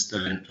Jones is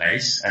still in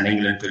place and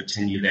England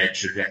continue their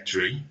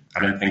trajectory, I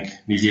don't think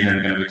New Zealand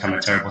are going to become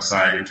a terrible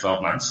side in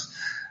 12 months.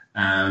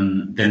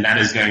 Then that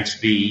is going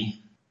to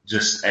be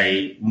just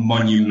a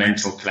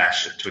monumental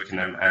clash at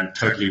Twickenham and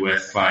totally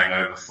worth flying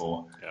over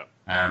for.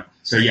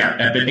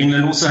 But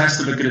England also has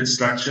to look at its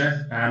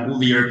structure. All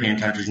the European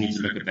countries need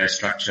to look at their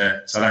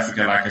structure. South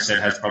Africa, like I said,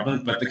 has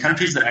problems, but the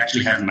countries that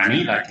actually have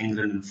money, like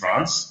England and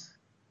France,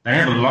 they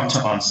have a lot to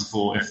answer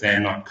for if they're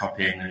not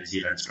copying the New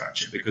Zealand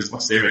structure, because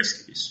what's their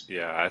excuse?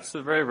 Yeah, that's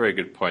a very, very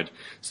good point.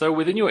 So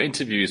within your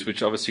interviews,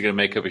 which are obviously going to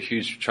make up a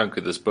huge chunk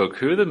of this book,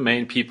 who are the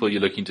main people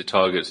you're looking to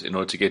target in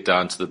order to get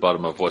down to the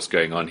bottom of what's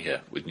going on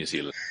here with New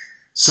Zealand?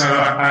 So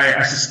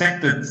I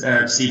suspect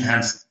that Steve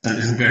Hansen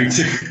isn't going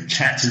to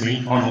chat to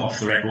me on or off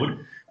the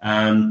record,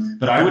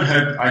 but I would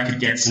hope I could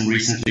get some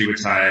recently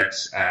retired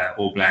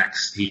All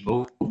Blacks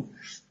people,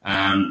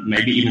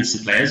 maybe even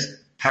some players.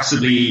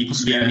 Possibly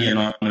only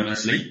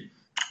anonymously,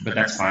 but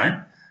that's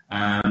fine.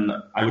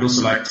 I would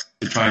also like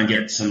to try and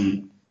get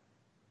some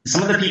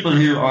of the people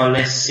who are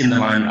less in the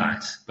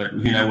limelight, but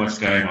who know what's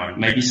going on.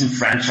 Maybe some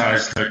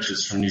franchise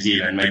coaches from New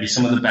Zealand, maybe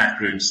some of the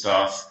backroom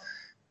staff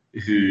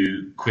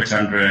who quit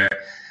under a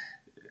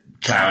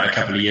cloud a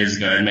couple of years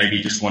ago and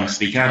maybe just want to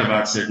speak out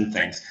about certain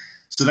things.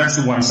 So that's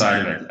the one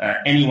side of it.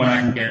 Anyone I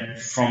can get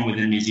from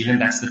within New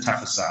Zealand, that's the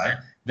tougher side.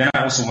 Then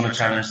I also want to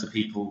challenge the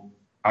people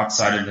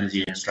outside of the New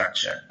Zealand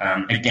structure.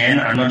 Again,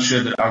 I'm not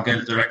sure that I'll get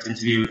a direct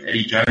interview with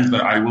Eddie Jones,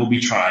 but I will be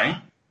trying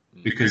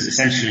because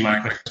essentially my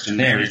question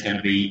there is going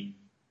to be,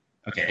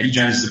 okay, Eddie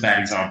Jones is a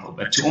bad example,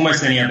 but to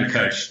almost any other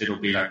coach, it'll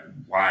be like,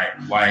 why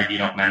have you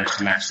not managed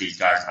to match these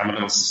guys? I'm a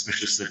little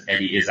suspicious that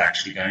Eddie is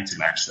actually going to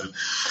match them.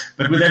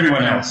 But with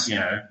everyone else,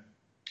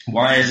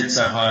 why is it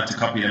so hard to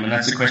copy them? And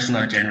that's a question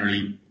I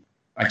genuinely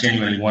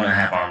want to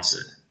have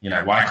answered.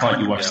 Why can't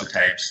you watch the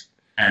tapes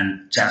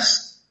and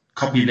just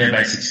copy their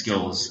basic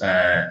skills,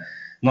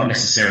 not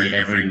necessarily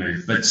every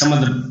move, but some of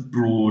the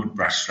broad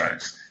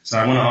brushstrokes. So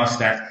I want to ask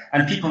that.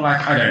 And people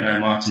like, I don't know,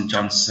 Martin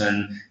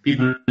Johnson,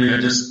 people who are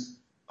just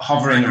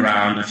hovering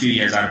around a few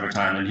years out of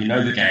retirement, who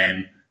know the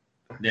game,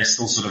 they're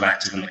still sort of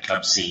active in the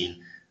club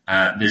scene.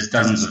 There's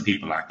dozens of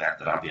people like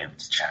that I'll be able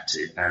to chat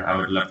to, and I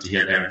would love to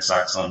hear their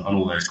insights on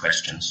all those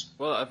questions.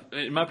 Well,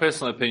 in my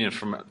personal opinion,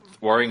 from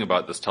worrying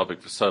about this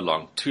topic for so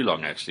long, too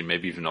long actually,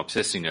 maybe even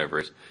obsessing over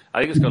it, I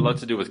think it's got a lot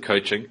to do with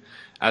coaching.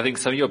 I think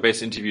some of your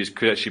best interviews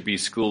could actually be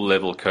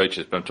school-level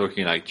coaches, but I'm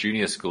talking like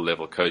junior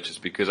school-level coaches,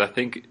 because I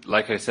think,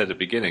 like I said at the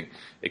beginning,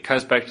 it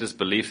comes back to this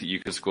belief that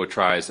you can score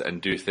tries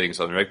and do things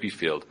on the rugby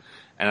field.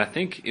 And I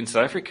think in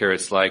South Africa,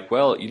 it's like,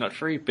 well, you're not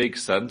very big,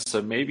 son,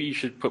 so maybe you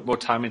should put more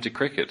time into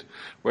cricket.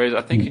 Whereas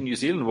I think in New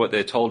Zealand, what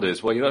they're told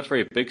is, well, you're not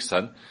very big,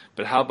 son,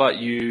 but how about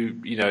you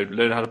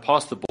learn how to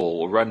pass the ball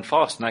or run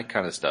fast and that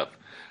kind of stuff.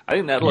 I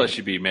think that'll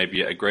actually be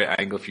maybe a great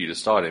angle for you to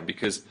start in,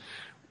 because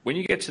when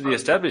you get to the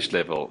established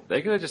level,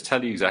 they're going to just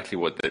tell you exactly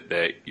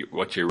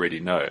what you already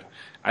know.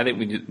 I think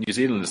New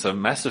Zealand is a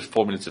massive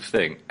formulative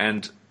thing,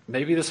 and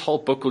maybe this whole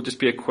book will just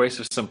be a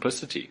quest of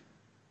simplicity.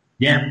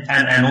 Yeah,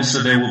 and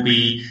also there will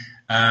be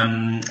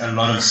a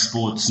lot of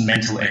sports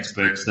mental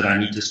experts that I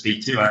need to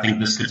speak to. I think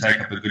this could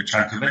take up a good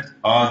chunk of it.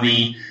 Are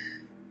the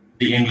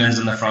Englands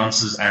and the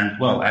Frances and,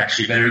 well,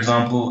 actually, better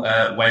example,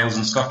 Wales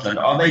and Scotland,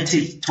 are they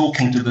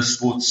talking to the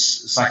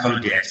sports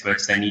psychology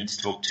experts they need to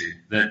talk to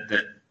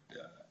that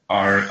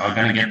are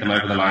going to get them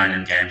over the line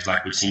in games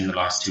like we've seen the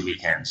last 2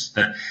 weekends?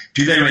 That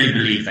do they really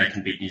believe they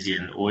can beat New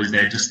Zealand, or is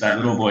there just that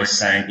little voice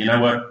saying, you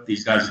know what,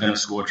 these guys are going to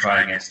score a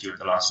try against you at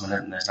the last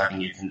minute and there's nothing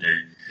you can do?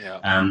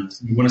 Yeah.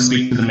 You want to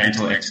speak to the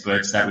mental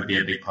experts. That would be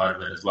a big part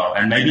of it as well.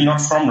 And maybe not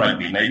from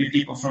rugby, maybe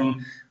people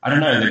from, I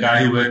don't know, the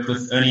guy who worked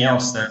with Ernie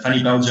Els, the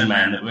funny Belgian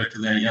man that worked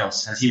with Ernie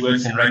Els. Has he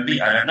worked in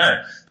rugby? I don't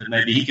know. But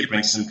maybe he could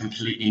bring some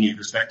completely new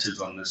perspectives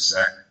on this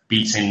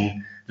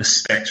beating the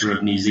spectre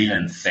of New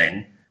Zealand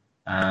thing.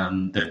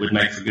 That would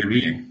make for good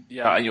reading.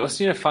 Yeah, and you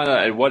also need to find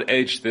out at what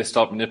age they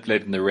start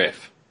manipulating the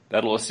ref.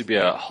 That'll also be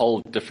a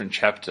whole different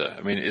chapter.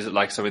 I mean, is it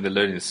like something they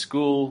learn in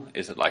school?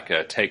 Is it like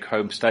a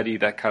take-home study,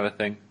 that kind of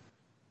thing?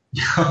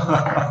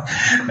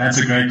 That's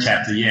a great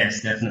chapter,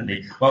 yes,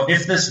 definitely. Well,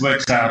 if this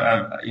works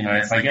out,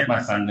 if I get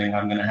my funding,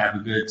 I'm going to have a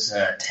good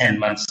 10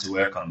 months to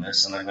work on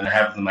this, and I'm going to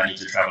have the money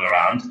to travel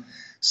around.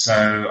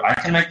 So I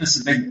can make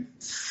this a big,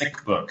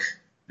 thick book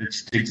that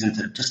digs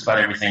into just about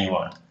everything you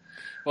want.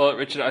 Well,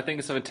 Richard, I think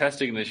it's a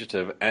fantastic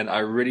initiative, and I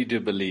really do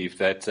believe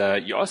that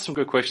you asked some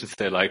good questions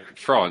there, like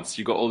France,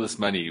 you got all this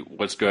money,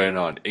 what's going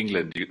on?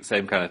 England, you get the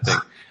same kind of thing.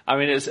 I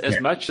mean, as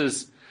much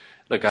as,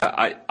 look,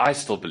 I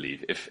still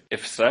believe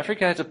if South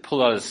Africa had to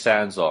pull out a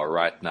Sanzar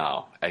right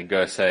now and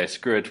go say,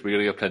 screw it, we're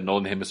going to go play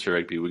Northern Hemisphere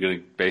rugby, we're going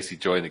to basically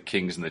join the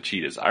Kings and the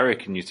Cheetahs, I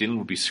reckon New Zealand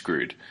will be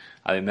screwed.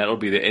 I think that'll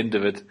be the end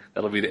of it.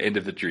 That'll be the end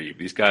of the dream.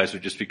 These guys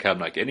would just become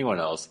like anyone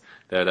else.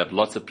 They would have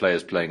lots of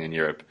players playing in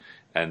Europe,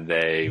 and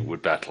they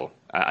would battle.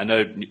 I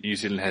know New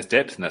Zealand has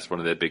depth, and that's one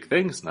of their big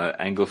things, no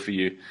angle for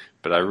you,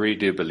 but I really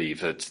do believe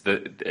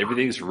that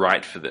everything's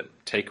right for them.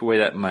 Take away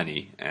that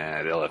money,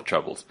 and they'll have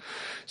troubles.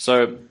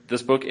 So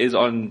this book is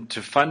on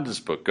to fund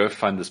this book. Go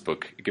fund this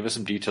book. Give us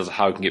some details of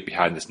how we can get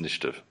behind this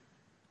initiative.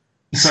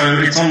 So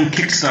it's on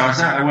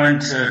Kickstarter. I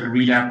won't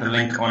read out the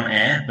link on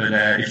air, but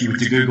if you were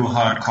to Google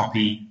hard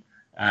copy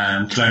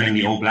cloning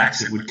the All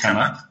Blacks, it would come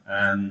up.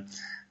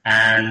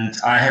 And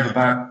I have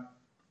about,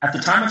 at the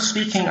time of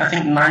speaking, I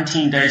think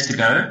 19 days to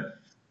go.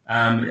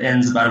 It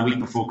ends about a week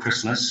before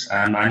Christmas.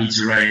 I need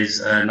to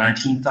raise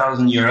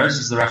 19,000 euros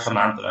is the rough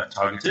amount that I've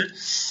targeted.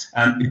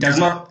 It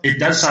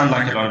does sound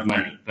like a lot of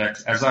money, but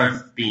as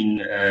I've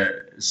been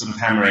sort of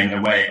hammering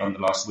away on the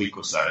last week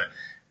or so,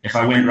 if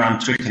I went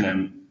round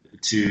Twickenham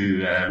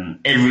to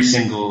every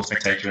single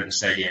spectator in the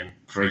stadium,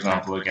 for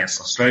example,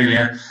 against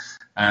Australia,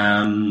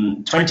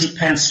 20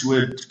 pence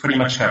would pretty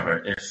much cover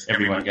it if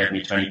everyone gave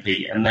me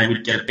 20p, and they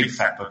would get a big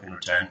fat book in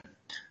return.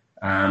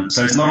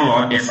 So it's not a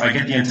lot. If I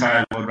get the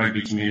entire World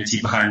Rugby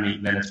community behind me,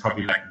 then it's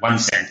probably like 1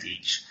 cent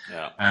each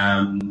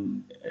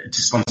to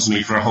sponsor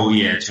me for a whole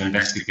year to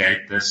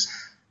investigate this.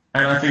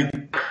 And I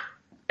think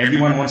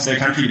everyone wants their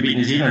country to beat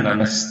New Zealand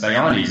unless they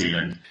are New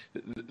Zealand.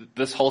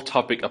 This whole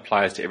topic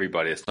applies to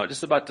everybody. It's not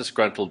just about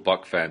disgruntled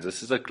Bok fans.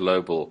 This is a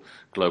global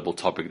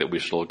topic that we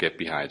should all get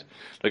behind.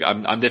 Look,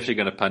 I'm definitely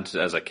going to punt it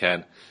as I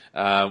can.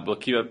 We'll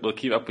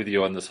keep up with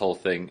you on this whole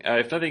thing.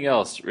 If nothing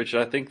else,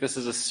 Richard, I think this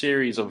is a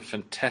series of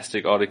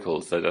fantastic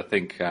articles that I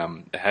think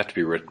have to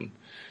be written,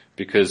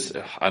 because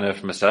I know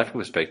from a South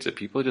African perspective,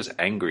 people are just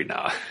angry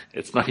now.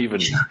 It's not even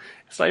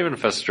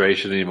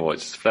frustration anymore.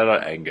 It's just flat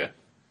out anger.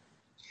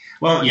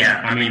 Well, yeah.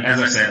 I mean,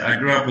 as I said, I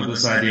grew up with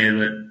this idea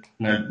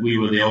that we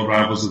were the old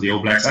rivals of the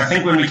All Blacks. I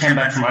think when we came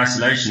back from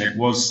isolation, it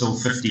was still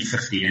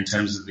 50-50 in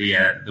terms of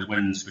the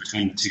wins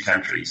between the two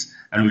countries,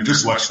 and we've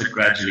just watched it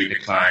gradually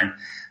decline.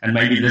 And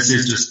maybe this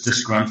is just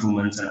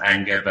disgruntlement and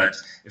anger, but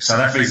if South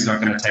Africa is not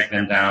going to take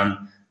them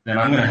down, then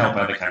I'm going to help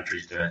other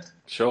countries do it.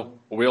 Sure.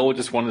 We all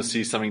just want to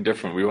see something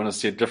different. We want to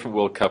see a different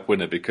World Cup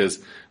winner,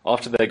 because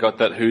after they got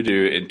that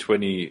hoodoo in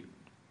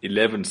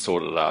 2011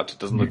 sorted out, it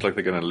doesn't look like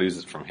they're going to lose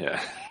it from here.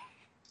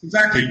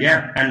 Exactly,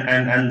 yeah.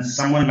 And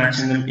someone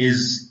matching them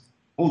is,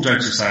 all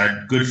jokes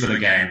aside, good for the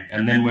game.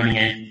 And then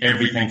winning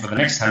everything for the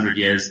next 100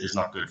 years is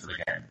not good for the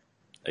game.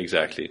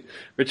 Exactly.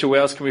 Richard,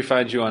 where else can we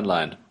find you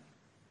online?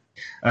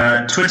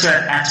 Twitter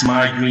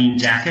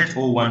 @mygreenjacket,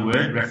 all one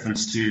word,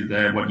 reference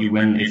to what you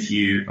win if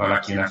you are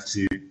lucky enough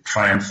to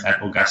triumph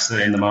at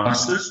Augusta in the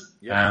Masters.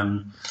 Yeah.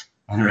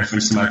 In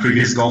reference to my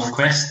previous golf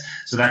quest.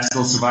 So that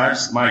still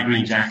survives, My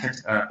Green Jacket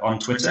on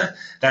Twitter.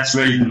 That's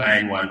really the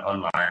main one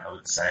online, I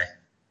would say.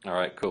 All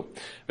right, cool.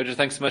 Richard,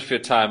 thanks so much for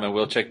your time, and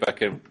we'll check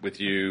back in with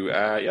you,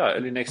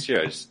 early next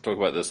year. Just talk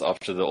about this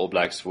after the All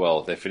Blacks.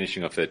 Well, they're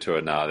finishing off their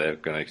tour now. They're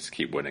going to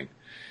keep winning,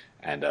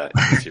 and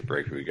see a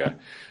break we go.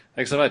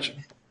 Thanks so much.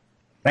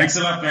 Thanks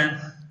a lot, Ben.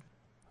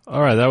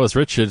 All right, that was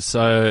Richard.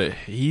 So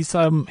he's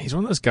one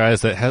of those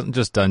guys that hasn't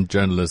just done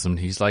journalism.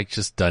 He's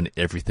just done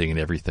everything and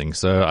everything.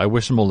 So I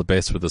wish him all the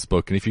best with this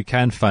book. And if you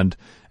can fund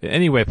in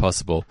any way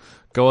possible,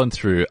 go on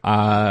through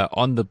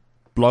on the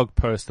blog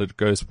post that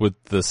goes with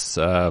this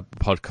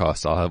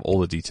podcast. I'll have all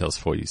the details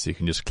for you, so you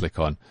can just click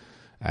on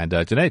and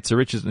donate to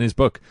Richard in his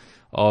book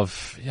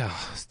of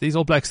these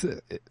All Blacks.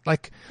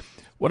 Like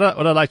what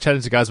I like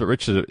chatting to guys about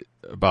Richard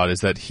about is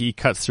that he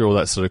cuts through all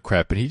that sort of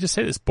crap, and he just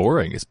said it's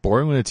boring. It's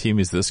boring when a team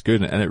is this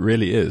good, and it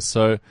really is.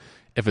 So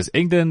if it's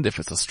England, if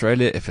it's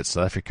Australia, if it's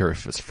South Africa,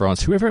 if it's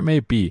France, whoever it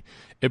may be,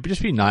 it'd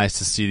just be nice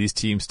to see these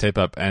teams step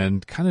up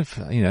and kind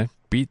of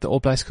beat the All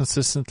Blacks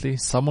consistently.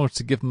 Someone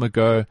to give them a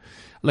go.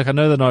 Look, I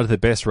know they're not at their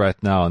best right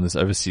now on this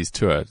overseas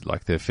tour.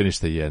 Like, they've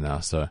finished the year now,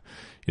 so,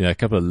 a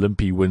couple of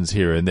limpy wins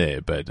here and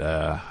there, but,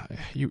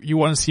 you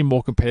want to see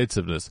more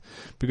competitiveness,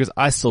 because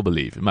I still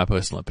believe, in my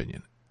personal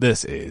opinion,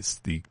 this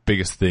is the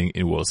biggest thing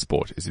in world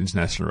sport, is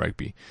international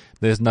rugby.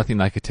 There's nothing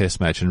like a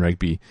test match in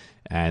rugby,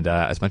 and,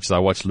 as much as I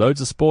watch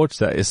loads of sports,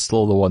 that is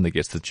still the one that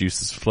gets the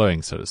juices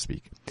flowing, so to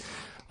speak.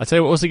 I tell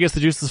you what also gets the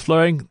juices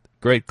flowing.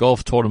 Great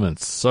golf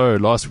tournaments. So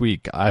last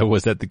week I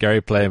was at the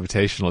Gary Player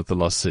Invitational at the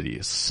Lost City.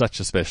 It's such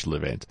a special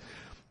event.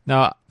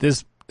 Now,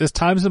 there's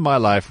times in my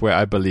life where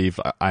I believe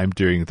I'm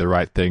doing the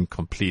right thing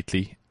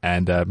completely,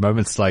 and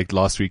moments like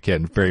last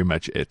weekend, very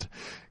much it.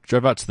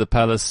 Drove out to the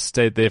Palace,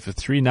 stayed there for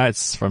 3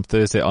 nights from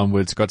Thursday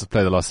onwards, got to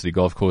play the Lost City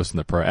Golf Course in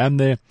the Pro-Am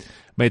there,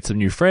 made some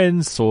new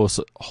friends, saw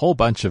a whole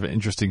bunch of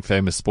interesting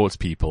famous sports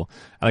people,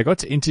 and I got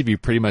to interview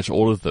pretty much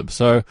all of them.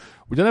 So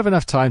we don't have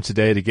enough time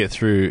today to get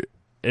through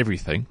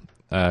everything.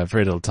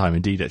 Very little time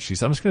indeed, actually.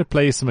 So I'm just going to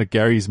play some of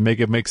Gary's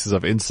mega mixes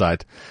of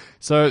insight.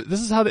 So this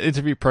is how the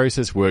interview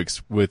process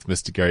works with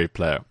Mr. Gary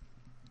Player.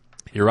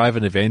 You arrive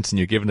at an event and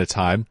you're given a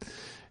time,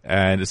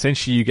 and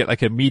essentially you get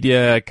like a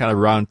media kind of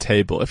round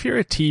table. If you're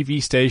a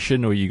TV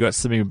station or you got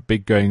something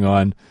big going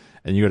on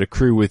and you got a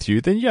crew with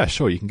you, then yeah,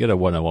 sure, you can get a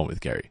one-on-one with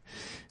Gary.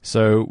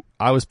 So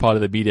I was part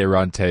of the media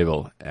round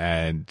table,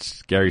 and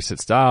Gary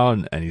sits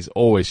down, and he's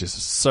always just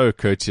so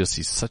courteous.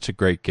 He's such a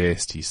great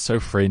guest. He's so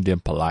friendly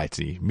and polite,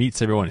 and he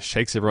meets everyone and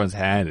shakes everyone's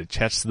hand and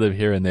chats to them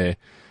here and there.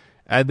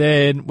 And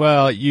then,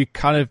 well, you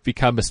kind of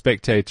become a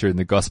spectator in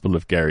the gospel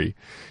of Gary.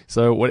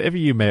 So whatever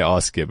you may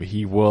ask him,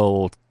 he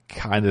will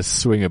kind of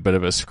swing a bit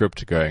of a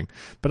script going.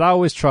 But I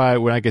always try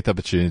when I get the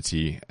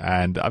opportunity,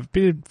 and I've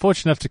been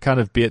fortunate enough to kind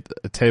of be at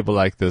a table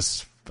like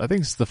this. I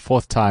think it's the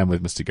 4th time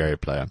with Mr. Gary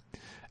Player.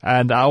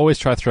 And I always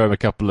try to throw him a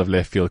couple of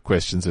left field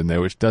questions in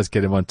there, which does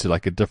get him onto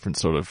like a different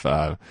sort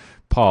of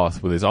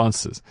path with his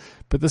answers.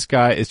 But this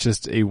guy is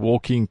just a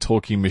walking,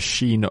 talking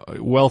machine,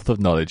 wealth of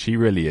knowledge. He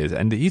really is.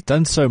 And he's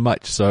done so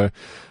much. So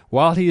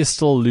while he is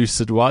still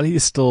lucid, while he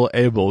is still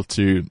able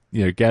to,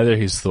 gather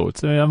his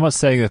thoughts, I mean, I'm not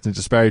saying that in a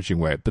disparaging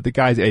way, but the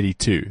guy's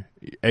 82.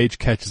 Age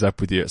catches up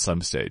with you at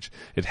some stage.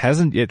 It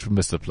hasn't yet with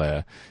Mr.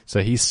 Player,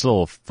 so he's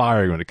still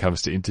firing when it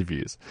comes to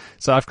interviews.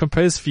 So I've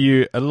composed for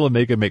you a little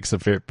mega mix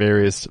of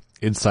various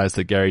insights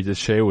that Gary did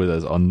share with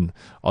us on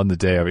the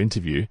day of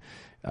interview.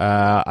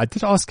 I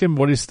did ask him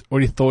what his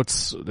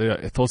thoughts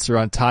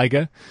around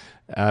Tiger,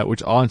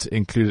 which aren't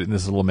included in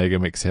this little mega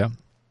mix here.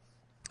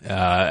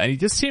 And he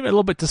just seemed a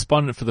little bit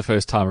despondent for the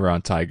first time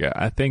around Tiger.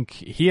 I think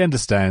he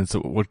understands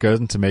what goes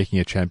into making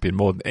a champion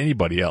more than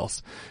anybody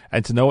else.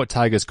 And to know what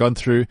Tiger's gone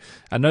through,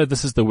 I know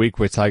this is the week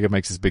where Tiger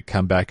makes his big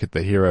comeback at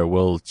the Hero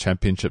World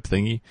Championship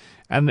thingy.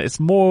 And it's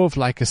more of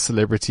like a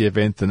celebrity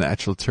event than an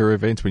actual tour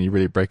event when you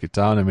really break it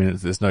down. I mean,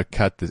 there's no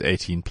cut. There's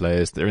 18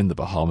 players. They're in the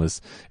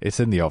Bahamas. It's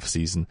in the off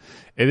season.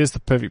 It is the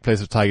perfect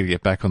place for Tiger to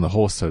get back on the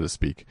horse, so to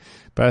speak.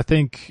 But I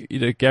think,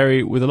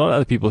 Gary, with a lot of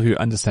other people who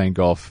understand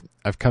golf,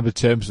 I've come to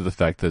terms with the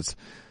fact that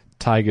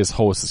Tiger's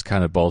horse is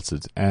kind of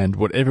bolted, and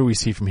whatever we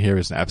see from here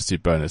is an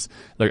absolute bonus.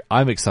 Look,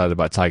 I'm excited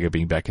about Tiger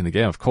being back in the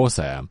game. Of course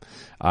I am.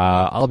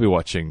 I'll be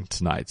watching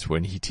tonight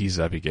when he tees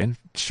up again.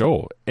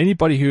 Sure.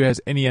 Anybody who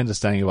has any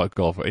understanding about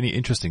golf or any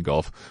interest in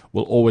golf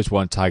will always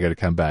want Tiger to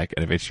come back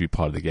and eventually be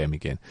part of the game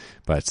again.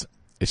 But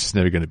it's just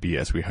never going to be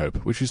as we hope,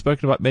 which we've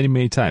spoken about many,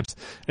 many times.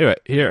 Anyway,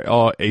 here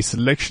are a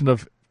selection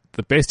of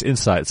the best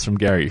insights from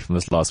Gary from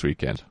this last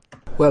weekend.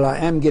 Well, I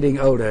am getting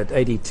older at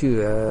 82.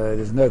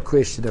 There's no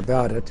question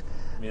about it.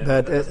 Yeah,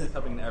 but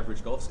having an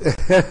average golf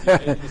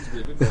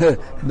score.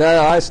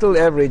 No, I still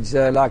average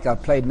like I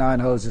played 9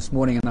 holes this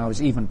morning and I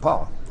was even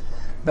par.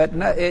 But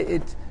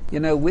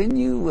no, when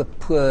you were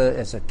poor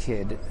as a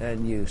kid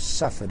and you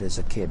suffered as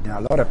a kid. Now,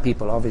 a lot of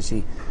people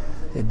obviously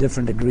there are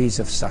different degrees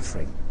of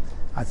suffering.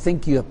 I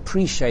think you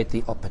appreciate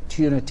the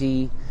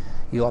opportunity.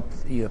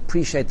 You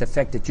appreciate the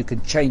fact that you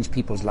can change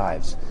people's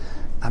lives.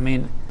 I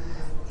mean,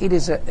 it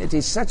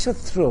is such a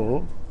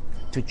thrill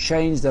to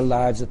change the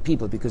lives of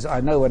people, because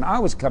I know when I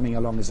was coming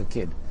along as a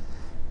kid,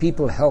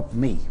 people helped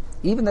me.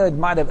 Even though it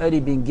might have only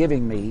been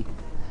giving me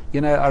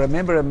You know, I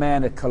remember a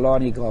man at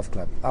Killarney Golf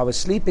Club. I was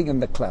sleeping in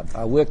the club.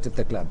 I worked at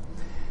the club.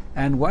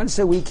 And once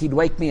a week he'd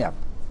wake me up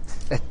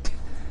at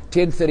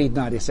 10:30 at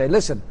night. He'd say,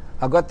 listen,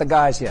 I've got the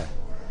guys here.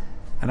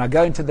 And I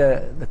go into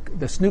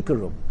the snooker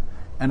room.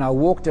 And I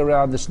walked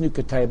around the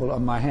snooker table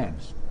on my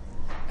hands.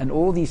 And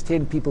all these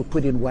 10 people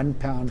put in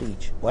 £1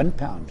 each.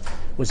 £1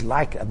 was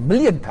like £1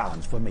 million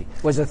for me.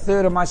 It was a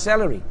third of my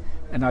salary.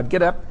 And I'd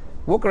get up,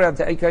 walk around,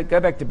 go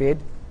back to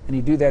bed, and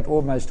he'd do that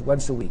almost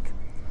once a week.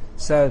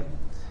 So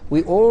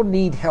we all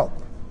need help.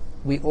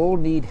 We all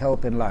need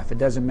help in life. It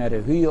doesn't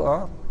matter who you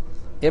are.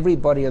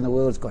 Everybody in the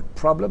world's got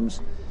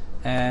problems.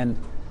 And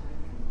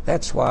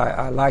that's why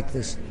I like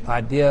this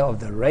idea of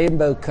the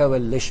Rainbow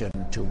Coalition,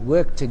 to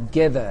work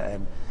together.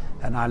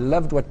 And I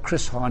loved what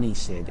Chris Hani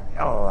said.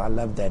 Oh, I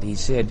love that. He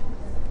said,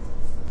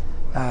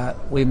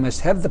 we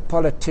must have the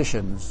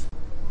politicians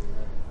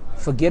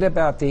forget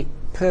about the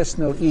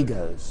personal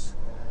egos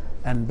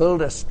and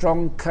build a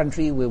strong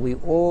country where we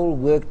all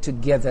work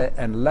together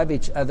and love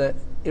each other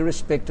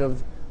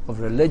irrespective of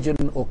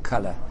religion or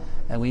color.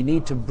 And we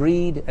need to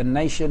breed a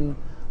nation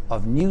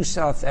of new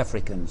South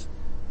Africans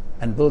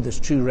and build this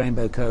true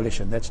Rainbow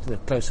Coalition. That's the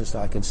closest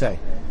I can say,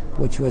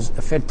 which was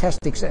a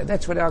fantastic say.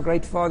 That's what our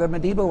great father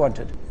Madiba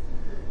wanted.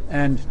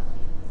 And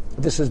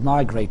this is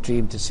my great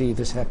dream, to see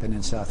this happen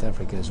in South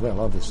Africa as well,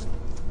 obviously.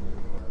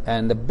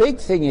 And the big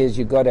thing is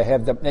you've got to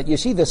have the... You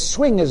see, the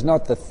swing is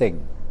not the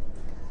thing.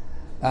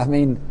 I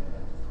mean,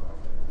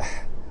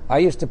 I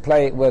used to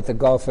play with a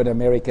golfer in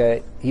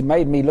America. He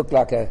made me look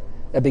like a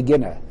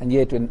beginner, and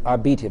yet when I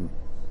beat him.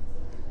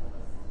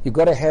 You've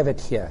got to have it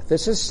here.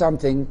 This is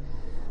something...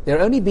 There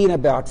have only been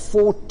about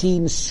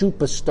 14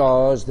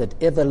 superstars that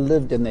ever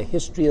lived in the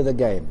history of the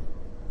game.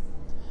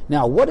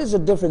 Now, what is the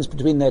difference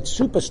between that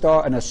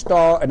superstar and a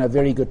star and a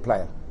very good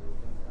player?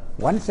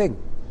 One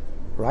thing.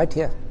 Right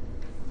here.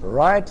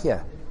 Right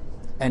here.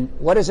 And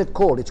what is it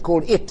called? It's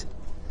called it.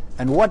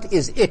 And what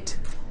is it?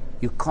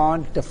 You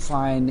can't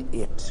define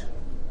it.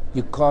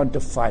 You can't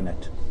define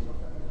it.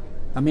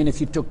 I mean,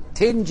 if you took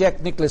 10 Jack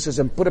Nicklauses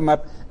and put them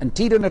up and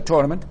teed in a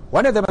tournament,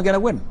 one of them are going to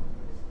win.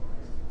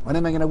 One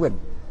of them are going to win.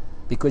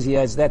 Because he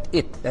has that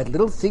it, that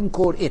little thing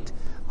called it.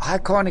 I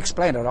can't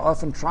explain it. I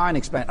often try and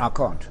explain it. I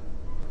can't.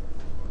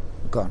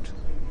 I can't.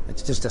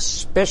 It's just a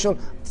special...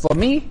 For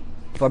me,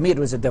 it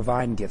was a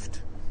divine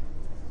gift.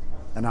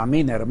 And I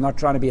mean that. I'm not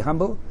trying to be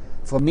humble.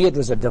 For me, it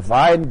was a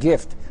divine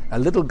gift. A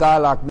little guy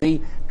like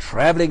me,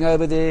 traveling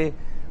over there,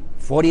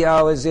 40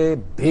 hours there,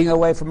 being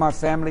away from my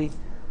family.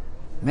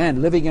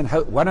 Man, living in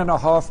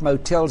 1.5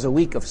 motels a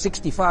week of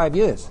 65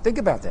 years. Think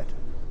about that.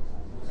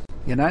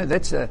 You know,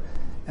 that's a...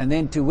 And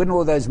then to win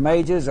all those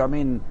majors, I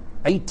mean,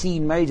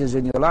 18 majors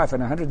in your life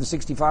and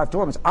 165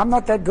 tournaments. I'm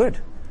not that good.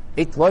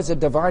 It was a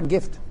divine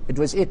gift. It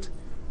was it.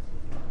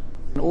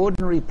 An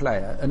ordinary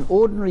player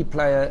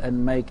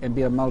and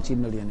be a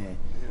multi-millionaire.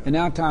 In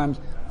our times,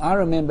 I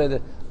remember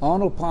that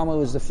Arnold Palmer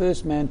was the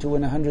first man to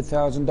win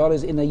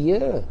 $100,000 in a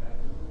year.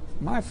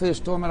 My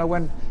first tournament, I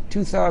won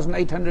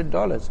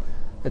 $2,800.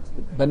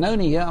 At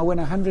Benoni here, I won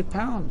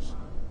 £100.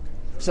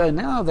 So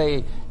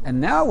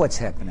now what's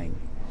happening?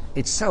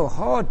 It's so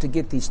hard to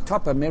get these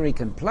top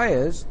American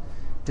players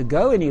to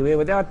go anywhere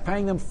without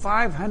paying them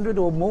 $500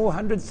 or more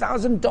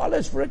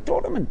 $100,000 for a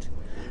tournament.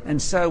 And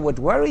so what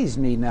worries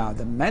me now,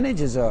 the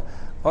managers are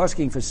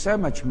asking for so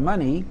much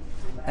money,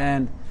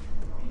 and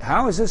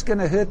how is this going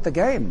to hurt the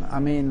game? I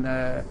mean,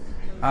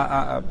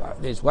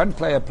 there's one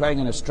player playing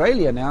in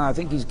Australia now. I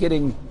think he's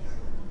getting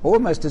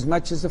almost as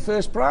much as the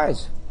first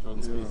prize.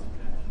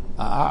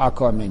 I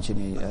can't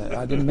mention it.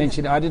 I didn't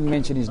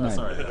mention his name.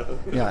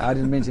 Yeah, I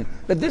didn't mention.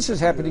 But this is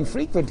happening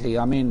frequently.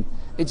 I mean,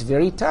 it's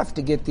very tough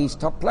to get these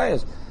top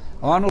players.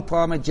 Arnold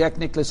Palmer, Jack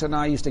Nicklaus, and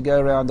I used to go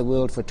around the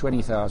world for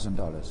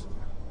 $20,000.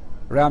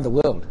 Around the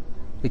world,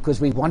 because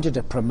we wanted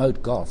to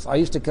promote golf. I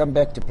used to come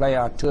back to play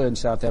our tour in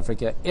South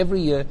Africa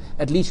every year,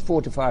 at least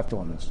 4 to 5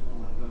 tournaments.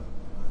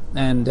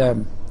 And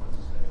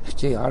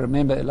I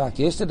remember like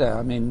yesterday.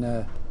 I mean,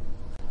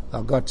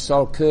 I got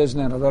Sol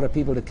Kersner and a lot of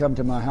people to come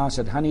to my house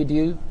at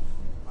Honeydew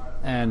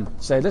and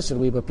say, listen,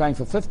 we were playing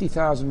for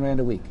 50,000 Rand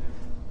a week.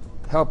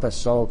 Help us,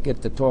 Sol,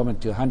 get the tournament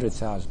to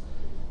 100,000.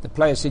 The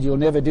player said, you'll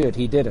never do it.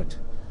 He did it.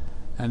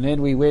 And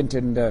then we went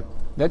and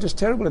that was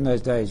terrible in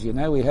those days, you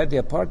know. We had the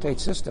apartheid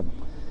system.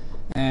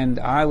 And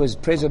I was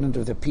president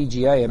of the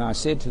PGA, and I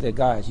said to the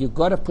guys, you've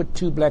got to put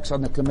 2 blacks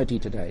on the committee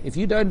today. If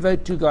you don't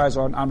vote 2 guys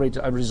on, I'm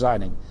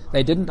resigning.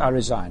 They didn't, I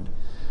resigned.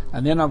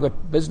 And then I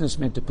got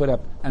businessmen to put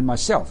up, and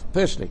myself,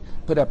 personally,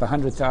 put up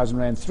 100,000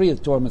 Rand, 3 of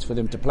the tournaments for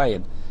them to play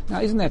in. Now,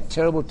 isn't that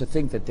terrible to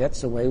think that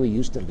that's the way we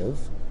used to live?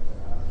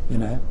 You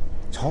know,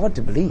 it's hard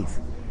to believe,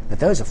 but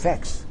those are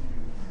facts.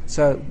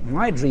 So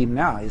my dream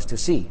now is to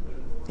see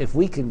if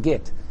we can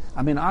get...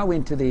 I mean, I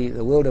went to the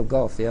World of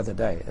Golf the other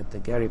day at the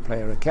Gary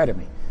Player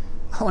Academy.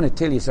 I want to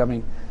tell you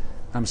something.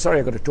 I'm sorry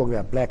I've got to talk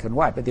about black and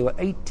white, but there were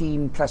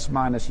 18 plus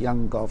minus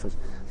young golfers.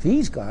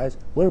 These guys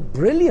were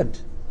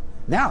brilliant.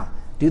 Now,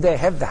 Do they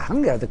have the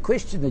hunger? The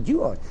question that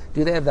you asked,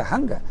 do they have the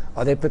hunger?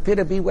 Are they prepared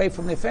to be away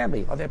from their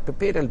family? Are they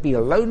prepared to be a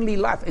lonely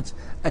life? It's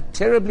a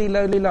terribly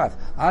lonely life.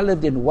 I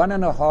lived in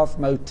 1.5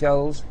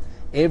 motels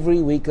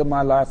every week of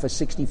my life for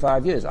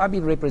 65 years. I've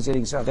been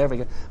representing South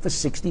Africa for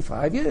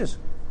 65 years.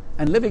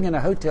 And living in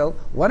a hotel,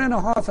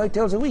 1.5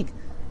 hotels a week.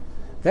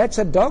 That's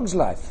a dog's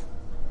life.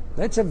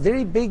 That's a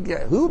very big...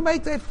 who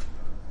make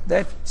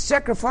that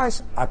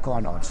sacrifice? I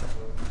can't answer.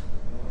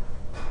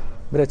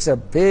 But it's a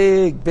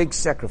big, big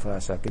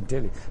sacrifice, I can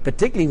tell you.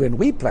 Particularly when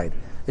we played.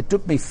 It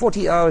took me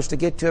 40 hours to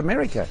get to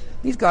America.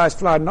 These guys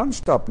fly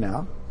non-stop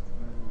now.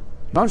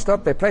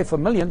 Non-stop, they play for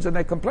millions and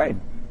they complain.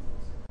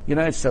 You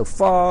know, it's so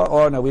far.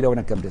 Oh, no, we don't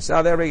want to come to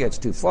South Africa. It's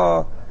too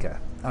far. Okay.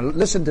 Now,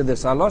 listen to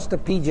this. I lost a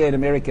PJ in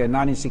America in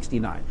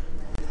 1969.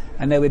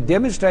 And they were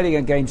demonstrating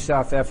against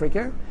South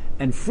Africa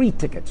and free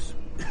tickets.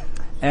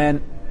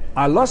 And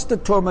I lost the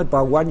tournament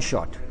by one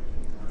shot.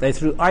 They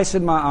threw ice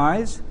in my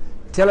eyes,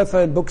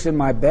 telephone books in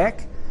my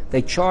back.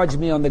 They charged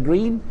me on the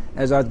green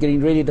as I was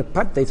getting ready to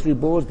putt. They threw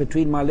balls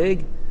between my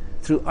leg,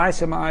 threw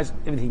ice in my eyes,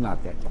 everything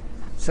like that.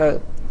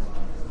 So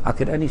I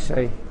could only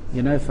say,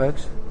 you know,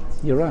 folks,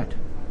 you're right.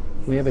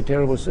 We have a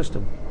terrible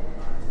system.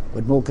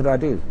 What more could I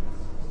do?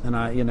 And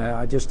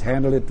I just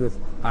handle it with,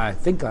 I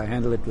think I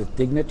handle it with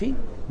dignity,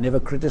 never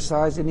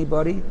criticize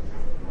anybody.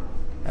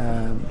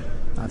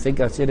 I think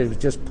I said it was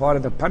just part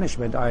of the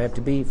punishment I had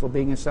to be for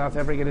being a South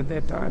African at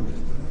that time.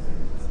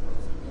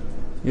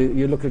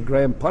 You look at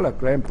Graham Pollock,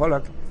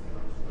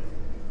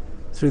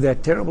 through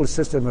that terrible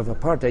system of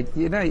apartheid,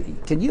 you know,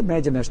 can you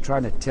imagine us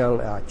trying to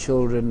tell our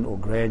children or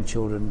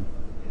grandchildren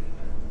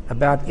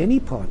about any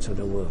parts of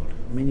the world?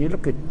 I mean, you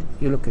look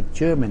at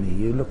Germany,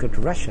 you look at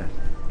Russia,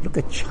 look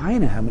at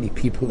China, how many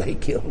people they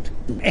killed.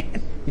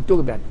 Man, you talk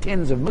about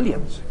tens of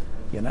millions,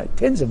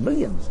 tens of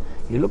millions.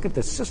 You look at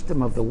the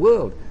system of the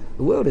world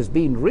has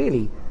been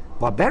really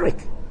barbaric.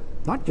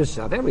 Not just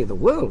South Africa, the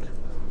world.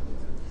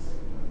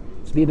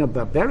 It's been a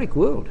barbaric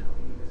world.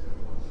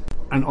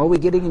 And are we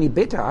getting any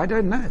better? I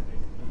don't know.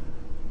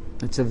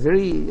 It's a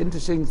very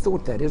interesting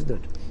thought, that, isn't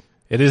it?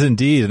 It is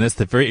indeed, and it's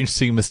the very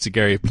interesting Mr.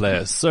 Gary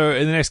Player. So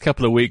in the next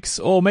couple of weeks,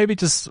 or maybe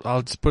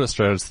I'll just put it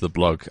straight onto the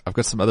blog. I've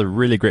got some other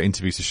really great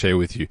interviews to share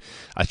with you.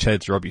 I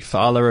chatted to Robbie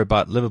Fowler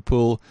about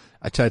Liverpool.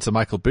 I chatted to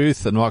Michael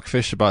Booth and Mark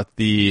Fish about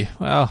the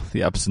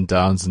ups and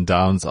downs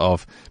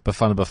of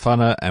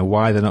Bafana and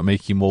why they're not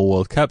making more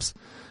World Cups.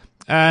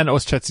 And I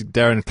was chatting to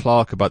Darren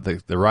Clark about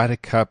the Ryder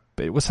Cup.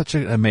 It was such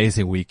an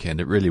amazing weekend.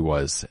 It really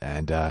was.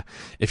 And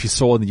if you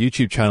saw on the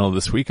YouTube channel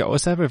this week, I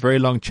also have a very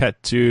long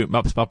chat to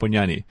Maps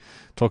Maponyane.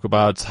 Talk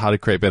about how to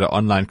create better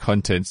online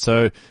content.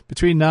 So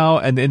between now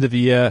and the end of the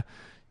year,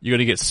 you're going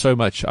to get so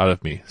much out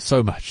of me.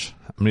 So much.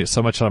 I'm going to get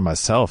so much out of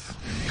myself.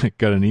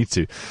 Going to need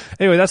to.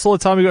 Anyway, that's all the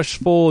time we got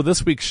for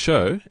this week's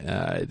show.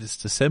 It is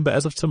December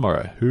as of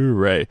tomorrow.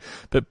 Hooray.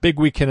 But big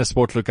weekend of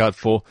sport to look out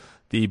for.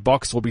 The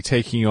Boks will be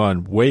taking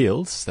on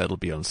Wales. That'll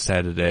be on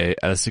Saturday.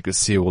 Alistair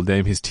Garcia will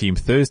name his team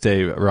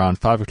Thursday around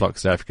 5 o'clock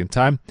South African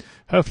time.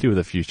 Hopefully with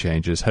a few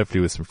changes.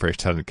 Hopefully with some fresh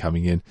talent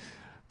coming in.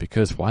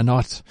 Because why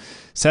not?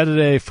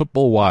 Saturday,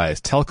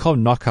 football-wise, Telkom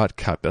Knockout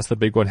Cup. That's the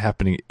big one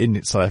happening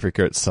in South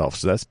Africa itself.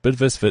 So that's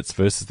Bidvest Wits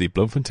versus the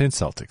Bloemfontein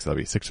Celtics. That'll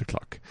be 6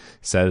 o'clock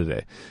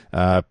Saturday.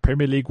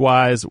 Premier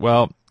League-wise,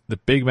 well, the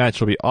big match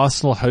will be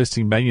Arsenal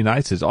hosting Man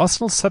United.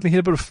 Arsenal suddenly hit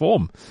a bit of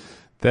form.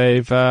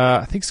 They've,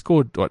 I think,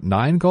 scored,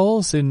 9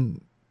 goals in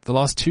the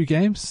last 2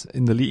 games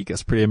in the league.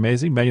 That's pretty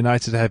amazing. Man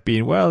United have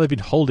been, they've been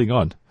holding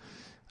on.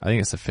 I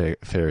think it's a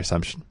fair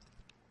assumption.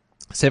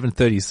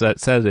 7:30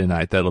 Saturday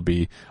night, that'll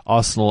be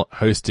Arsenal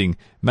hosting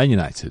Man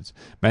United.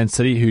 Man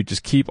City, who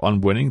just keep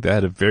on winning. They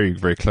had a very,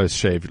 very close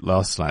shave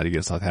last night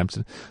against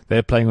Southampton.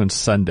 They're playing on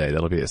Sunday.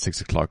 That'll be at 6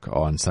 o'clock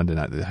on Sunday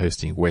night. They're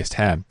hosting West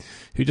Ham,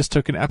 who just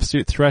took an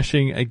absolute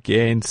thrashing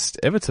against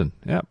Everton.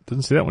 Yeah,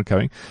 didn't see that one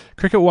coming.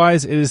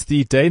 Cricket-wise, it is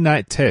the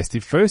day-night test.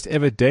 The first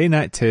ever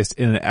day-night test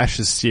in an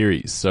Ashes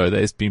series. So that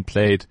has been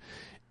played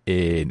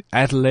in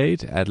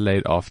Adelaide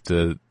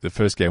after the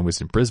first game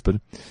was in Brisbane.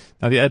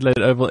 Now the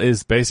Adelaide Oval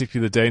is basically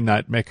the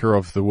day-night mecca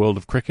of the world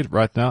of cricket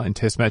right now in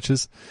test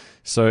matches.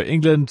 So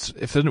England,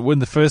 if they didn't win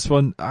the first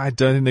one, I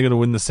don't think they're going to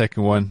win the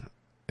second one.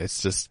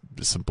 It's just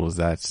as simple as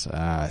that.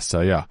 So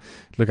yeah,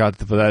 look out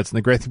for that. And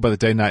the great thing about the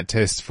day-night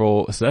test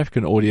for a South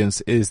African audience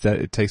is that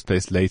it takes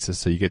place later,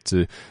 so you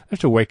have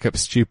to wake up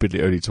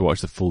stupidly early to watch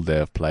the full day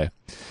of play.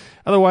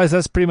 Otherwise,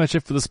 that's pretty much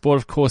it for the sport.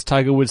 Of course,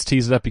 Tiger Woods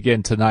tees it up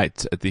again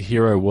tonight at the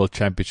Hero World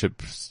Championship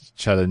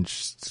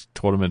Challenge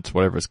Tournament,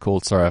 whatever it's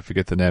called. Sorry, I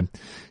forget the name.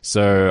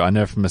 So I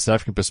know from a South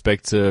African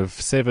perspective,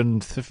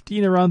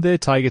 7:15 around there,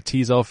 Tiger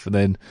tees off, and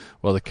then,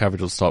 the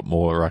coverage will start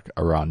more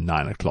around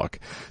 9 o'clock.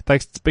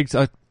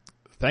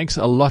 Thanks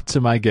a lot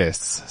to my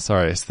guests.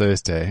 Sorry, it's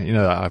Thursday.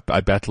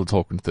 I battle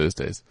talking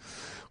Thursdays,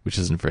 which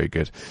isn't very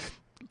good.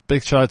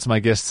 Big shout out to my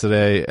guests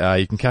today.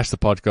 You can catch the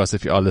podcast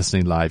if you are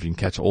listening live. You can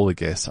catch all the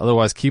guests.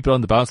 Otherwise, keep it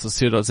on the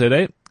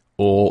bounce.co.za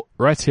or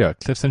right here at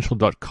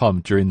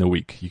cliffcentral.com during the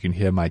week. You can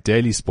hear my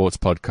daily sports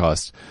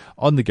podcast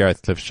on the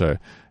Gareth Cliff Show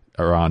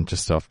around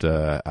just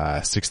after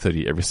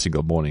 6:30 every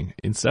single morning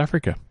in South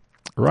Africa.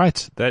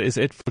 Right, that is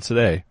it for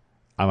today.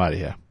 I'm out of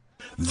here.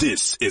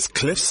 This is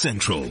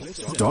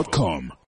CliffCentral.com.